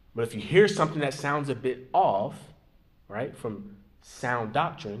 But if you hear something that sounds a bit off, right, from sound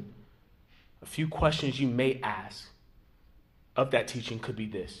doctrine, a few questions you may ask of that teaching could be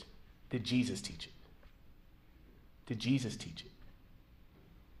this. Did Jesus teach it? Did Jesus teach it?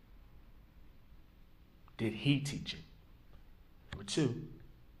 Did he teach it? Number two,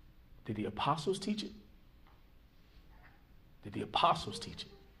 did the apostles teach it? Did the apostles teach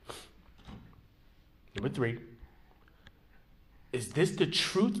it? Number three, is this the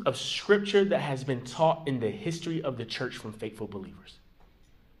truth of Scripture that has been taught in the history of the church from faithful believers?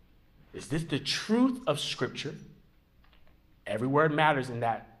 Is this the truth of Scripture? Every word matters in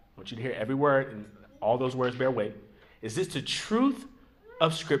that. I want you to hear every word, and all those words bear weight. Is this the truth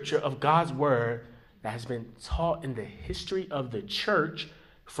of Scripture, of God's word, that has been taught in the history of the church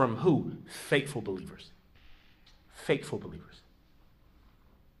from who? Faithful believers. Faithful believers.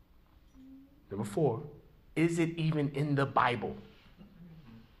 Number four, is it even in the Bible?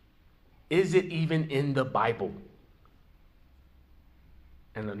 Is it even in the Bible?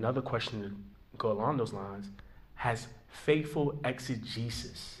 And another question to go along those lines, has faithful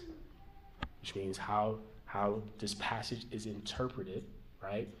exegesis, which means how this passage is interpreted,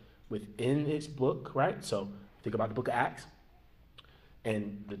 right, within its book, right? So think about the book of Acts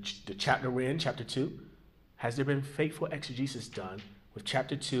and the chapter we're in, chapter 2. Has there been faithful exegesis done with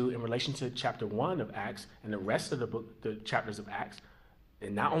chapter 2 in relation to chapter 1 of Acts and the rest of the book, the chapters of Acts,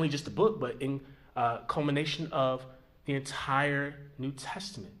 and not only just the book, but in culmination of the entire New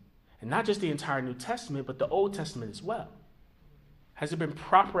Testament? And not just the entire New Testament, but the Old Testament as well. Has there been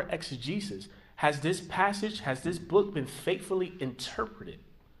proper exegesis? Has this passage, has this book been faithfully interpreted?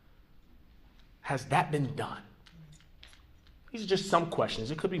 Has that been done? These are just some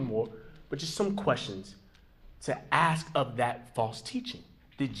questions. It could be more, but just some questions to ask of that false teaching.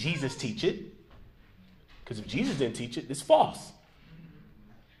 Did Jesus teach it? Because if Jesus didn't teach it, it's false.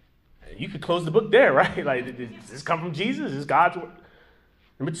 You could close the book there, right? Like, does this come from Jesus? Is God's word?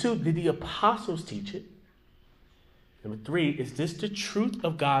 Number two, did the apostles teach it? Number three, is this the truth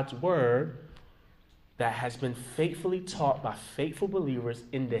of God's word that has been faithfully taught by faithful believers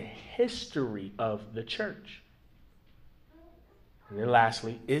in the history of the church? And then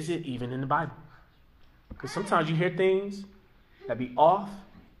lastly, is it even in the Bible? Because sometimes you hear things that be off,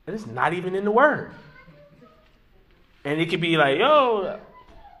 and it's not even in the word. And it could be like, yo,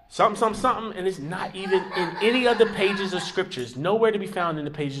 something, and it's not even in any of the pages of Scripture. It's nowhere to be found in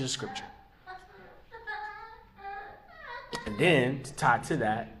the pages of Scripture. And then, to tie to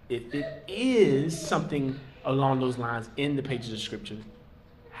that, if it is something along those lines in the pages of Scripture,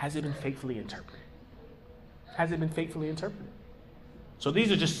 has it been faithfully interpreted? Has it been faithfully interpreted? So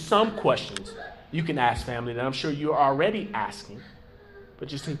these are just some questions you can ask, family, that I'm sure you're already asking, but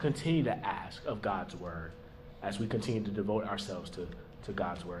just to continue to ask of God's word as we continue to devote ourselves to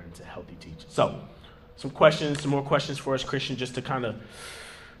God's word and to healthy teaching. So, some more questions for us, Christian, just to kind of,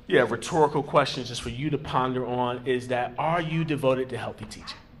 rhetorical questions just for you to ponder on is that, are you devoted to healthy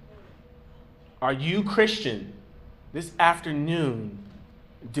teaching? Are you, Christian, this afternoon,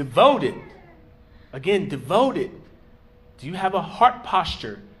 devoted? Again, devoted. Do you have a heart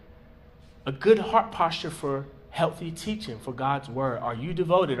posture, a good heart posture for healthy teaching, for God's word? Are you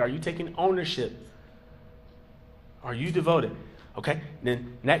devoted? Are you taking ownership? Are you devoted? Okay,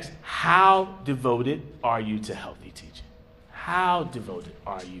 then next, how devoted are you to healthy teaching? How devoted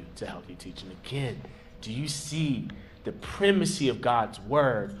are you to healthy teaching? Again, do you see the primacy of God's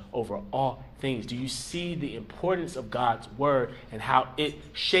word over all things? Do you see the importance of God's word and how it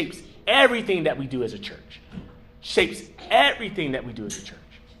shapes everything that we do as a church? Shapes everything that we do as a church.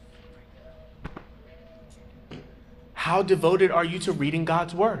 How devoted are you to reading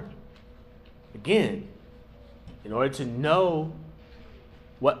God's word? Again, in order to know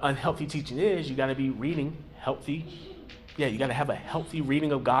what unhealthy teaching is, you got to be reading healthy. You got to have a healthy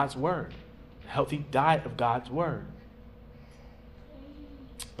reading of God's word, a healthy diet of God's word.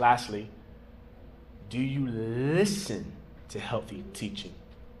 Lastly, do you listen to healthy teaching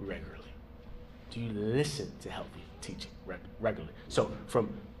regularly? Do you listen to healthy teaching regularly? So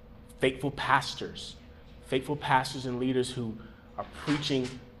from faithful pastors and leaders who are preaching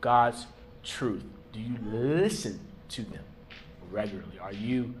God's truth? Do you listen to them regularly? Are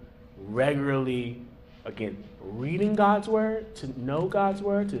you regularly, again, reading God's word, to know God's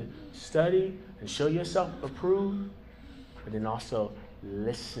word, to study and show yourself approved, but then also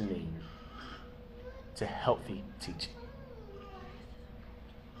listening to healthy teaching?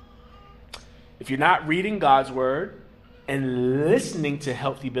 If you're not reading God's word and listening to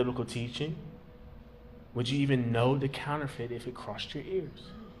healthy biblical teaching, would you even know the counterfeit if it crossed your ears?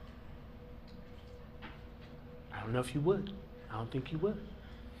 I don't know if you would. I don't think you would.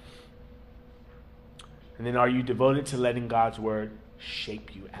 And then are you devoted to letting God's word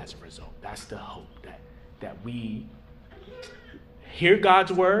shape you as a result? That's the hope, that we hear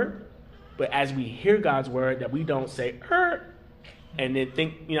God's word, but as we hear God's word, that we don't say, and then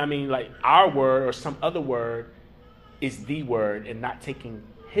think, like our word or some other word is the word and not taking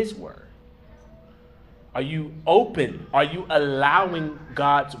his word. Are you open? Are you allowing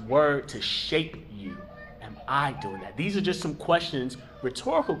God's word to shape you? Am I doing that? These are just some questions,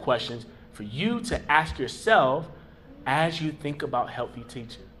 rhetorical questions, for you to ask yourself as you think about healthy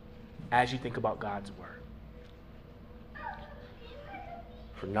teaching, as you think about God's word.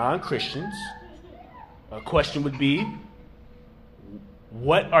 For non-Christians, a question would be,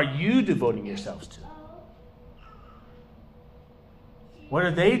 what are you devoting yourselves to? What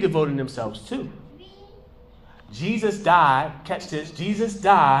are they devoting themselves to? Jesus died, catch this, Jesus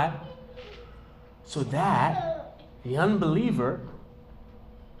died so that the unbeliever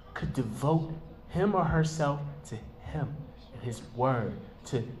could devote him or herself to him and his word,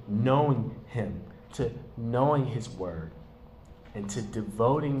 to knowing him, to knowing his word, and to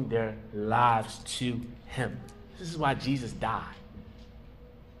devoting their lives to him. This is why Jesus died,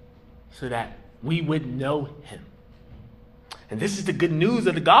 so that we would know him. And this is the good news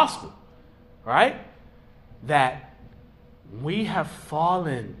of the gospel, right? That we have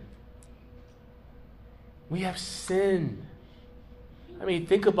fallen. We have sinned.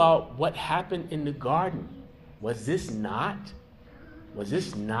 Think about what happened in the garden. Was this not a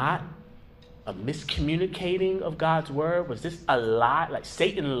miscommunicating of God's word? Was this a lie? Like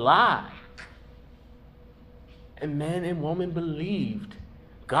Satan lied. And man and woman believed.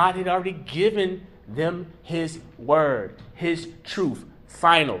 God had already given them his word, his truth,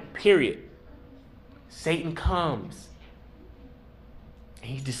 final, period. Satan comes and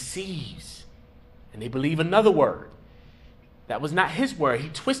he deceives, and they believe another word. That was not his word. He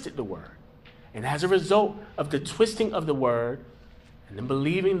twisted the word. And as a result of the twisting of the word and then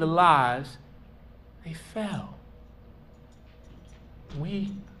believing the lies, they fell.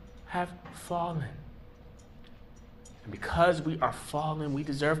 We have fallen. And because we are fallen, we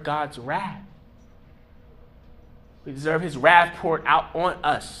deserve God's wrath. We deserve his wrath poured out on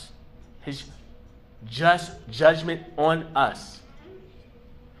us, his just judgment on us.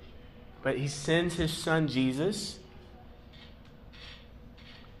 But he sends his son Jesus,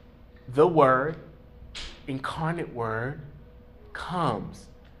 the Word, incarnate Word, comes,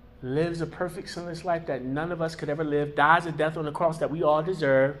 lives a perfect sinless life that none of us could ever live, dies a death on the cross that we all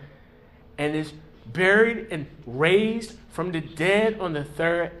deserve, and is buried and raised from the dead on the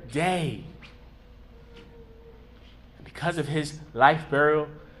third day. And because of his life,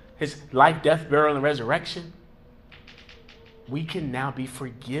 death, burial, and resurrection, we can now be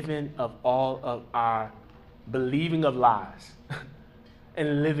forgiven of all of our believing of lies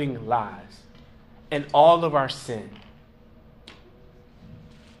and living lies and all of our sin.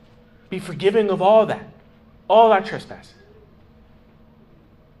 Be forgiven of all that, all our trespasses,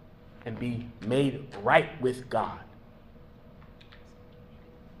 and be made right with God.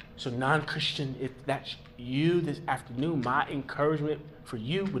 So non-Christian, if that's you this afternoon, my encouragement for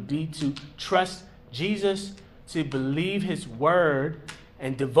you would be to trust Jesus, to believe his word,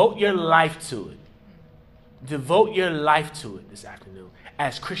 and devote your life to it. Devote your life to it this afternoon,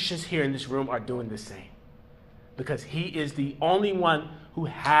 as Christians here in this room are doing the same. Because he is the only one who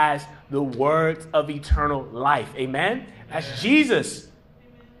has the words of eternal life. Amen? That's Jesus.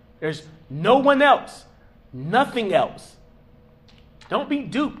 There's no one else. Nothing else. Don't be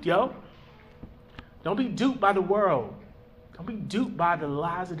duped, yo. Don't be duped by the world. Don't be duped by the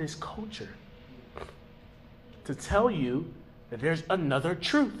lies of this culture to tell you that there's another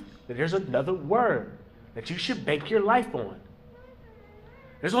truth, that there's another word that you should bank your life on.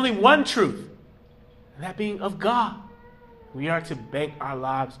 There's only one truth, and that being of God. We are to bank our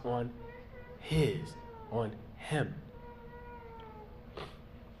lives on him.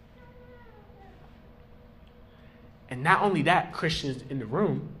 And not only that, Christians in the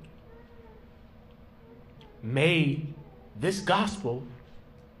room, may this gospel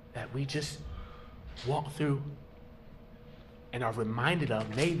that we just walk through and are reminded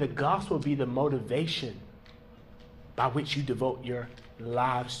of. May the gospel be the motivation by which you devote your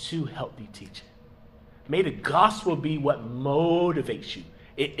lives to healthy teaching. May the gospel be what motivates you.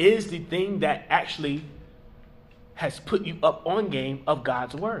 It is the thing that actually has put you up on game of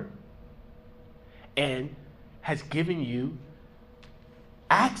God's word and has given you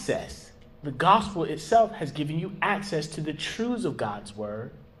access. The gospel itself has given you access to the truths of God's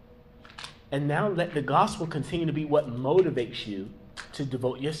word. And now let the gospel continue to be what motivates you to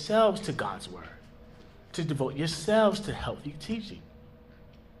devote yourselves to God's word, to devote yourselves to healthy teaching.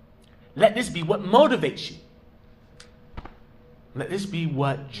 Let this be what motivates you. Let this be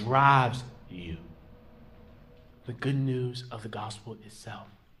what drives you. The good news of the gospel itself.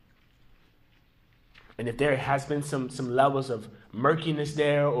 And if there has been some levels of murkiness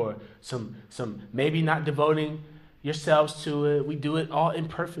there, or some maybe not devoting yourselves to it, we do it all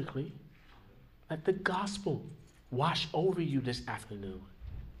imperfectly. Let the gospel wash over you this afternoon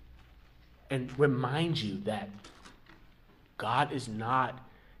and remind you that God is not,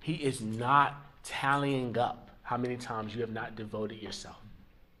 he is not tallying up how many times you have not devoted yourself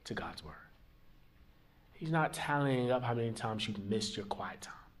to God's word. He's not tallying up how many times you've missed your quiet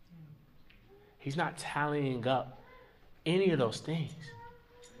time. He's not tallying up any of those things.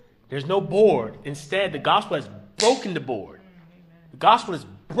 There's no board. Instead, the gospel has broken the board. The gospel has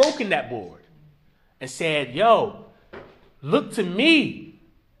broken that board and said, yo, look to me.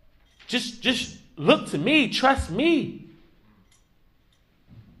 Just look to me. Trust me.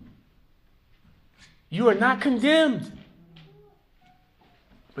 You are not condemned,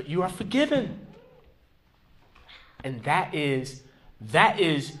 but you are forgiven. And that is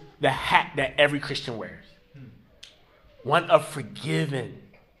the hat that every Christian wears. One of forgiven,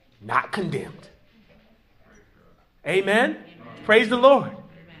 not condemned. Amen? Praise the Lord. Amen.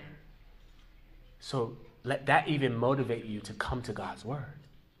 So let that even motivate you to come to God's word.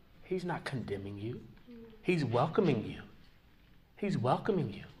 He's not condemning you. He's welcoming you. He's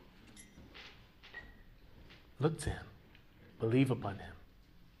welcoming you. Look to him. Believe upon him.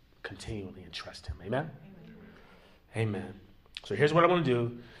 Continually and trust him. Amen? Amen. So here's what I want to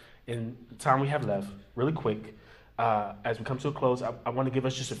do in the time we have left, really quick. As we come to a close, I want to give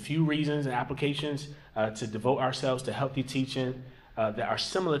us just a few reasons and applications to devote ourselves to healthy teaching that are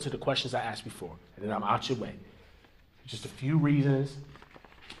similar to the questions I asked before. And then I'm out your way. Just a few reasons,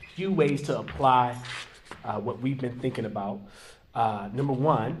 a few ways to apply what we've been thinking about. Number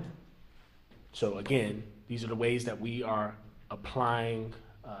one, so again, these are the ways that we are applying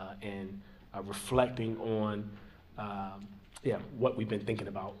and reflecting on what we've been thinking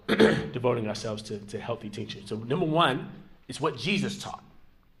about, devoting ourselves to healthy teaching. So number one is what Jesus taught.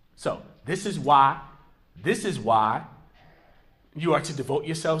 So this is why you are to devote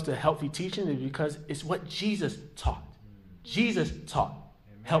yourselves to healthy teaching, is because it's what Jesus taught. Jesus taught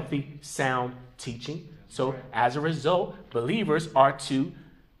healthy, sound teaching. So as a result, believers are to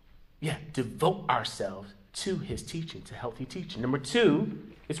devote ourselves to his teaching, to healthy teaching. Number two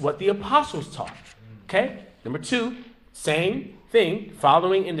is what the apostles taught. Okay? Number two, same thing,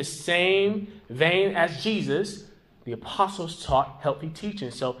 following in the same vein as Jesus, the apostles taught healthy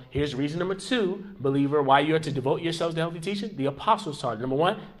teaching. So here's reason number two, believer, why you are to devote yourselves to healthy teaching. The apostles taught it. Number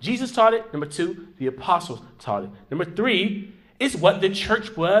one, Jesus taught it. Number two, the apostles taught it. Number three is what the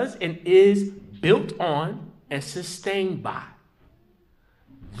church was and is built on and sustained by.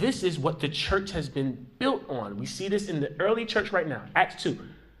 This is what the church has been built on. We see this in the early church right now. Acts 2.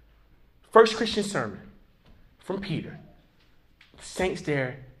 First Christian sermon from Peter. The saints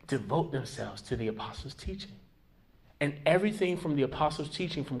there devote themselves to the apostles' teaching. And everything from the apostles'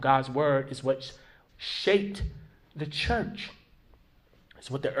 teaching from God's word is what shaped the church.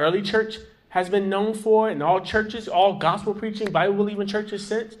 It's what the early church has been known for, and all churches, all gospel preaching, Bible-believing churches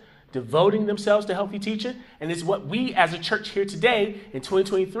since, devoting themselves to healthy teaching. And it's what we as a church here today in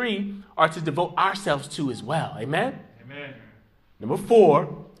 2023 are to devote ourselves to as well. Amen? Amen. Number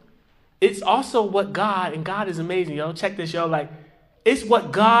four, it's also what God, and God is amazing, y'all. Check this, y'all. Like, it's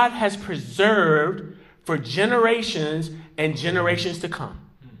what God has preserved for generations and generations to come.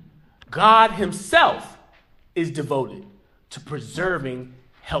 God himself is devoted to preserving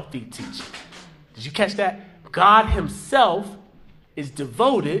healthy teaching. Did you catch that? God himself is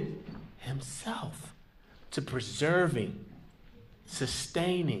devoted himself to preserving,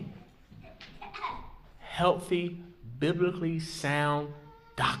 sustaining healthy, biblically sound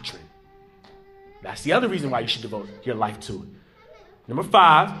doctrine. That's the other reason why you should devote your life to it. Number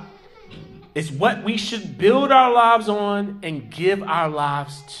five is what we should build our lives on and give our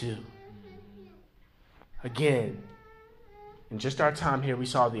lives to. Again, in just our time here, we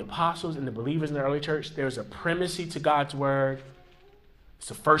saw the apostles and the believers in the early church. There's a primacy to God's word. It's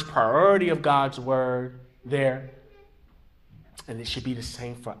the first priority of God's word there. And it should be the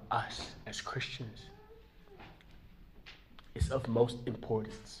same for us as Christians. It's of most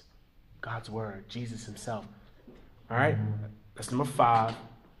importance. God's word, Jesus himself. All right? That's number 5.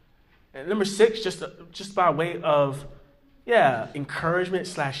 And number 6, just by way of, encouragement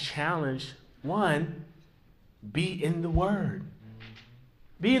 / challenge. 1, be in the word.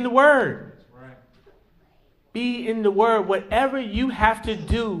 Be in the word. Right. Be in the word. Whatever you have to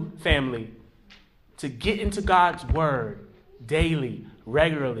do, family, to get into God's word daily,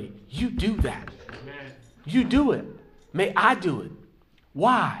 regularly, you do that. Amen. You do it. May I do it.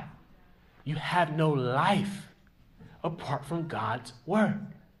 Why? You have no life apart from God's word.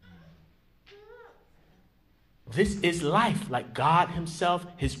 This is life, like God himself,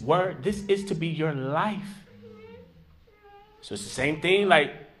 his word. This is to be your life. So it's the same thing,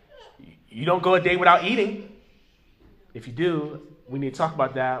 like you don't go a day without eating. If you do, we need to talk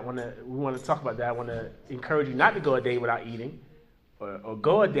about that. We want to talk about that. I want to encourage you not to go a day without eating or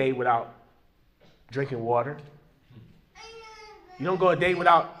go a day without drinking water. You don't go a day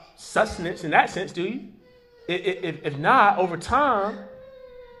without sustenance in that sense, do you? If not, over time,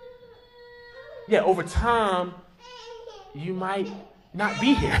 you might not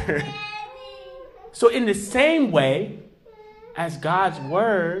be here. So in the same way as God's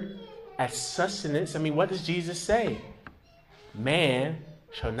word, as sustenance, what does Jesus say? Man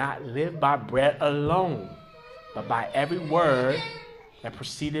shall not live by bread alone, but by every word that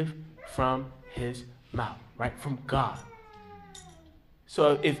proceedeth from his mouth, right? From God.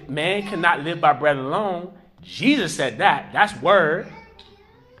 So if man cannot live by bread alone, Jesus said that's word,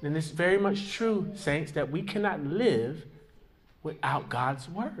 then it's very much true, saints, that we cannot live without God's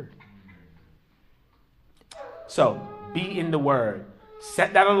word. So be in the word.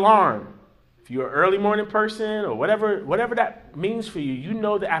 Set that alarm. If you're an early morning person or whatever that means for you, you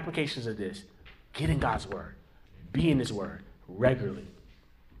know the applications of this. Get in God's word. Be in his word regularly.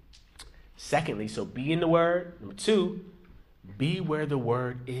 Secondly, so be in the word. Number 2, be where the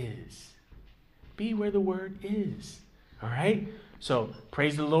word is. Be where the word is. All right? So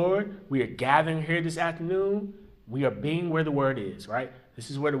praise the Lord. We are gathering here this afternoon. We are being where the word is, right? This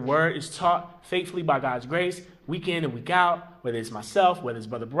is where the word is taught faithfully by God's grace, week in and week out, whether it's myself, whether it's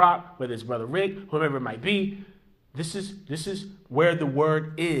Brother Brock, whether it's Brother Rick, whoever it might be. This is where the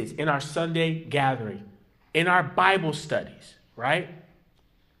word is in our Sunday gathering, in our Bible studies, right?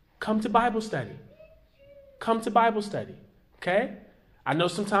 Come to Bible study. Come to Bible study, okay? I know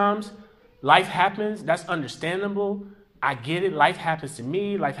sometimes life happens. That's understandable. I get it. Life happens to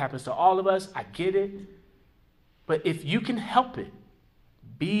me. Life happens to all of us. I get it. But if you can help it,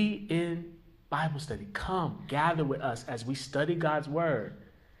 be in Bible study. Come, gather with us as we study God's word.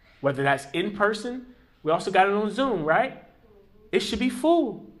 Whether that's in person, we also got it on Zoom, right? It should be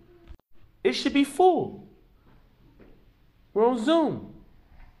full. It should be full. We're on Zoom.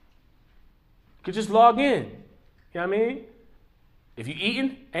 You could just log in. You know what I mean? If you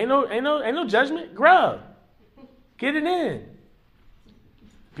eating, ain't no judgment. Grub. Get it in.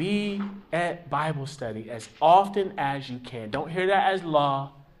 Be at Bible study as often as you can. Don't hear that as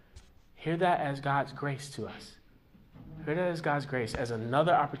law. Hear that as God's grace to us. Hear that as God's grace, as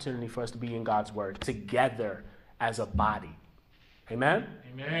another opportunity for us to be in God's word together as a body. Amen?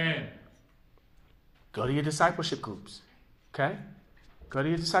 Amen. Go to your discipleship groups. Okay? Go to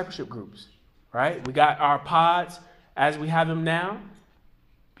your discipleship groups. Right? We got our pods as we have them now.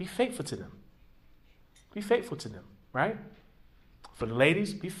 Be faithful to them. Be faithful to them. Right? For the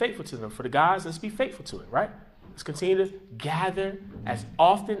ladies, be faithful to them. For the guys, let's be faithful to it. Right? Let's continue to gather as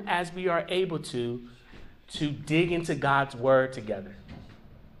often as we are able to dig into God's word together.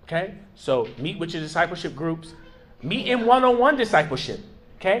 Okay? So meet with your discipleship groups. Meet in one-on-one discipleship.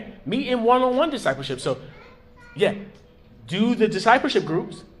 Okay? Meet in one-on-one discipleship. So, do the discipleship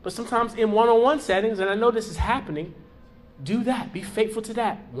groups, but sometimes in one-on-one settings, and I know this is happening, do that. Be faithful to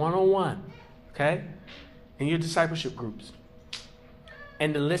that. One-on-one. Okay? In your discipleship groups.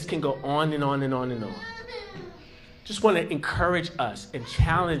 And the list can go on and on and on and on. Just want to encourage us and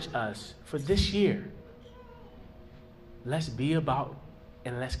challenge us for this year. Let's be about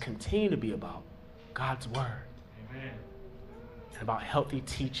and let's continue to be about God's word. Amen. And about healthy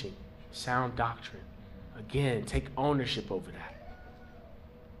teaching, sound doctrine. Again, take ownership over that.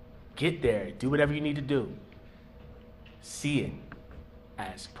 Get there. Do whatever you need to do. See it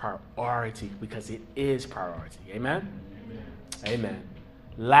as priority because it is priority. Amen? Amen. Amen.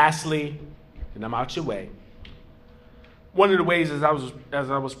 Lastly, and I'm out your way. One of the ways as I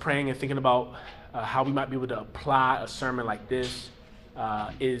was praying and thinking about how we might be able to apply a sermon like this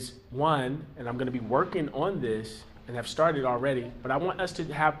is one, and I'm going to be working on this and have started already, but I want us to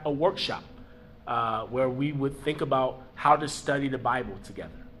have a workshop where we would think about how to study the Bible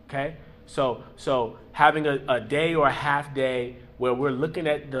together, okay? So having a day or a half day where we're looking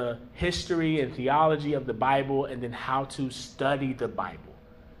at the history and theology of the Bible and then how to study the Bible.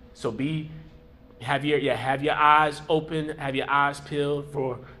 So have your eyes open, have your eyes peeled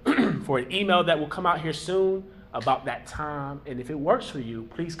for for an email that will come out here soon about that time. And if it works for you,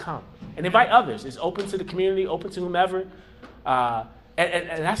 please come and invite others. It's open to the community, open to whomever. And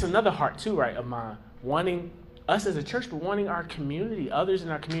that's another heart too, right, of mine, wanting us as a church, but wanting our community, others in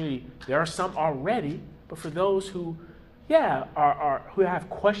our community. There are some already, but for those who, who have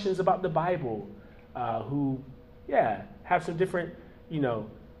questions about the Bible, who have some different,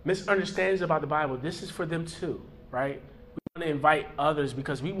 misunderstandings about the Bible, this is for them too, right? We want to invite others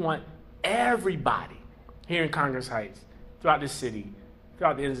because we want everybody here in Congress Heights, throughout this city,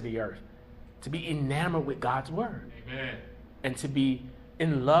 throughout the ends of the earth, to be enamored with God's word. Amen. And to be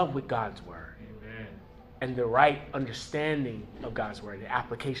in love with God's word. Amen. And the right understanding of God's word, the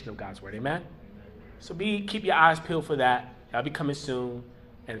application of God's word. Amen? Amen. So keep your eyes peeled for that. I'll be coming soon,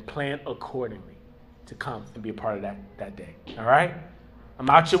 and plan accordingly to come and be a part of that day. All right? I'm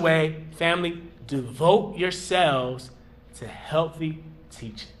out your way. Family, devote yourselves to healthy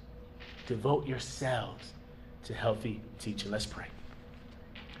teaching. Devote yourselves to healthy teaching. Let's pray.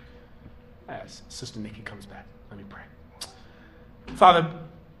 As Sister Nikki comes back, let me pray. Father,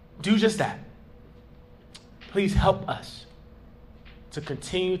 do just that. Please help us to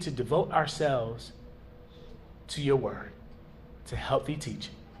continue to devote ourselves to your word, to healthy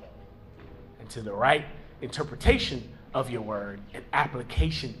teaching, and to the right interpretation of your word and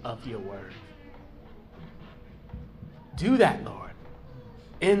application of your word. Do that, Lord,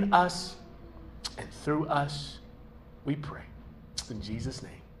 in us and through us, we pray. In Jesus'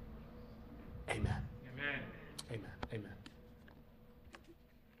 name, amen.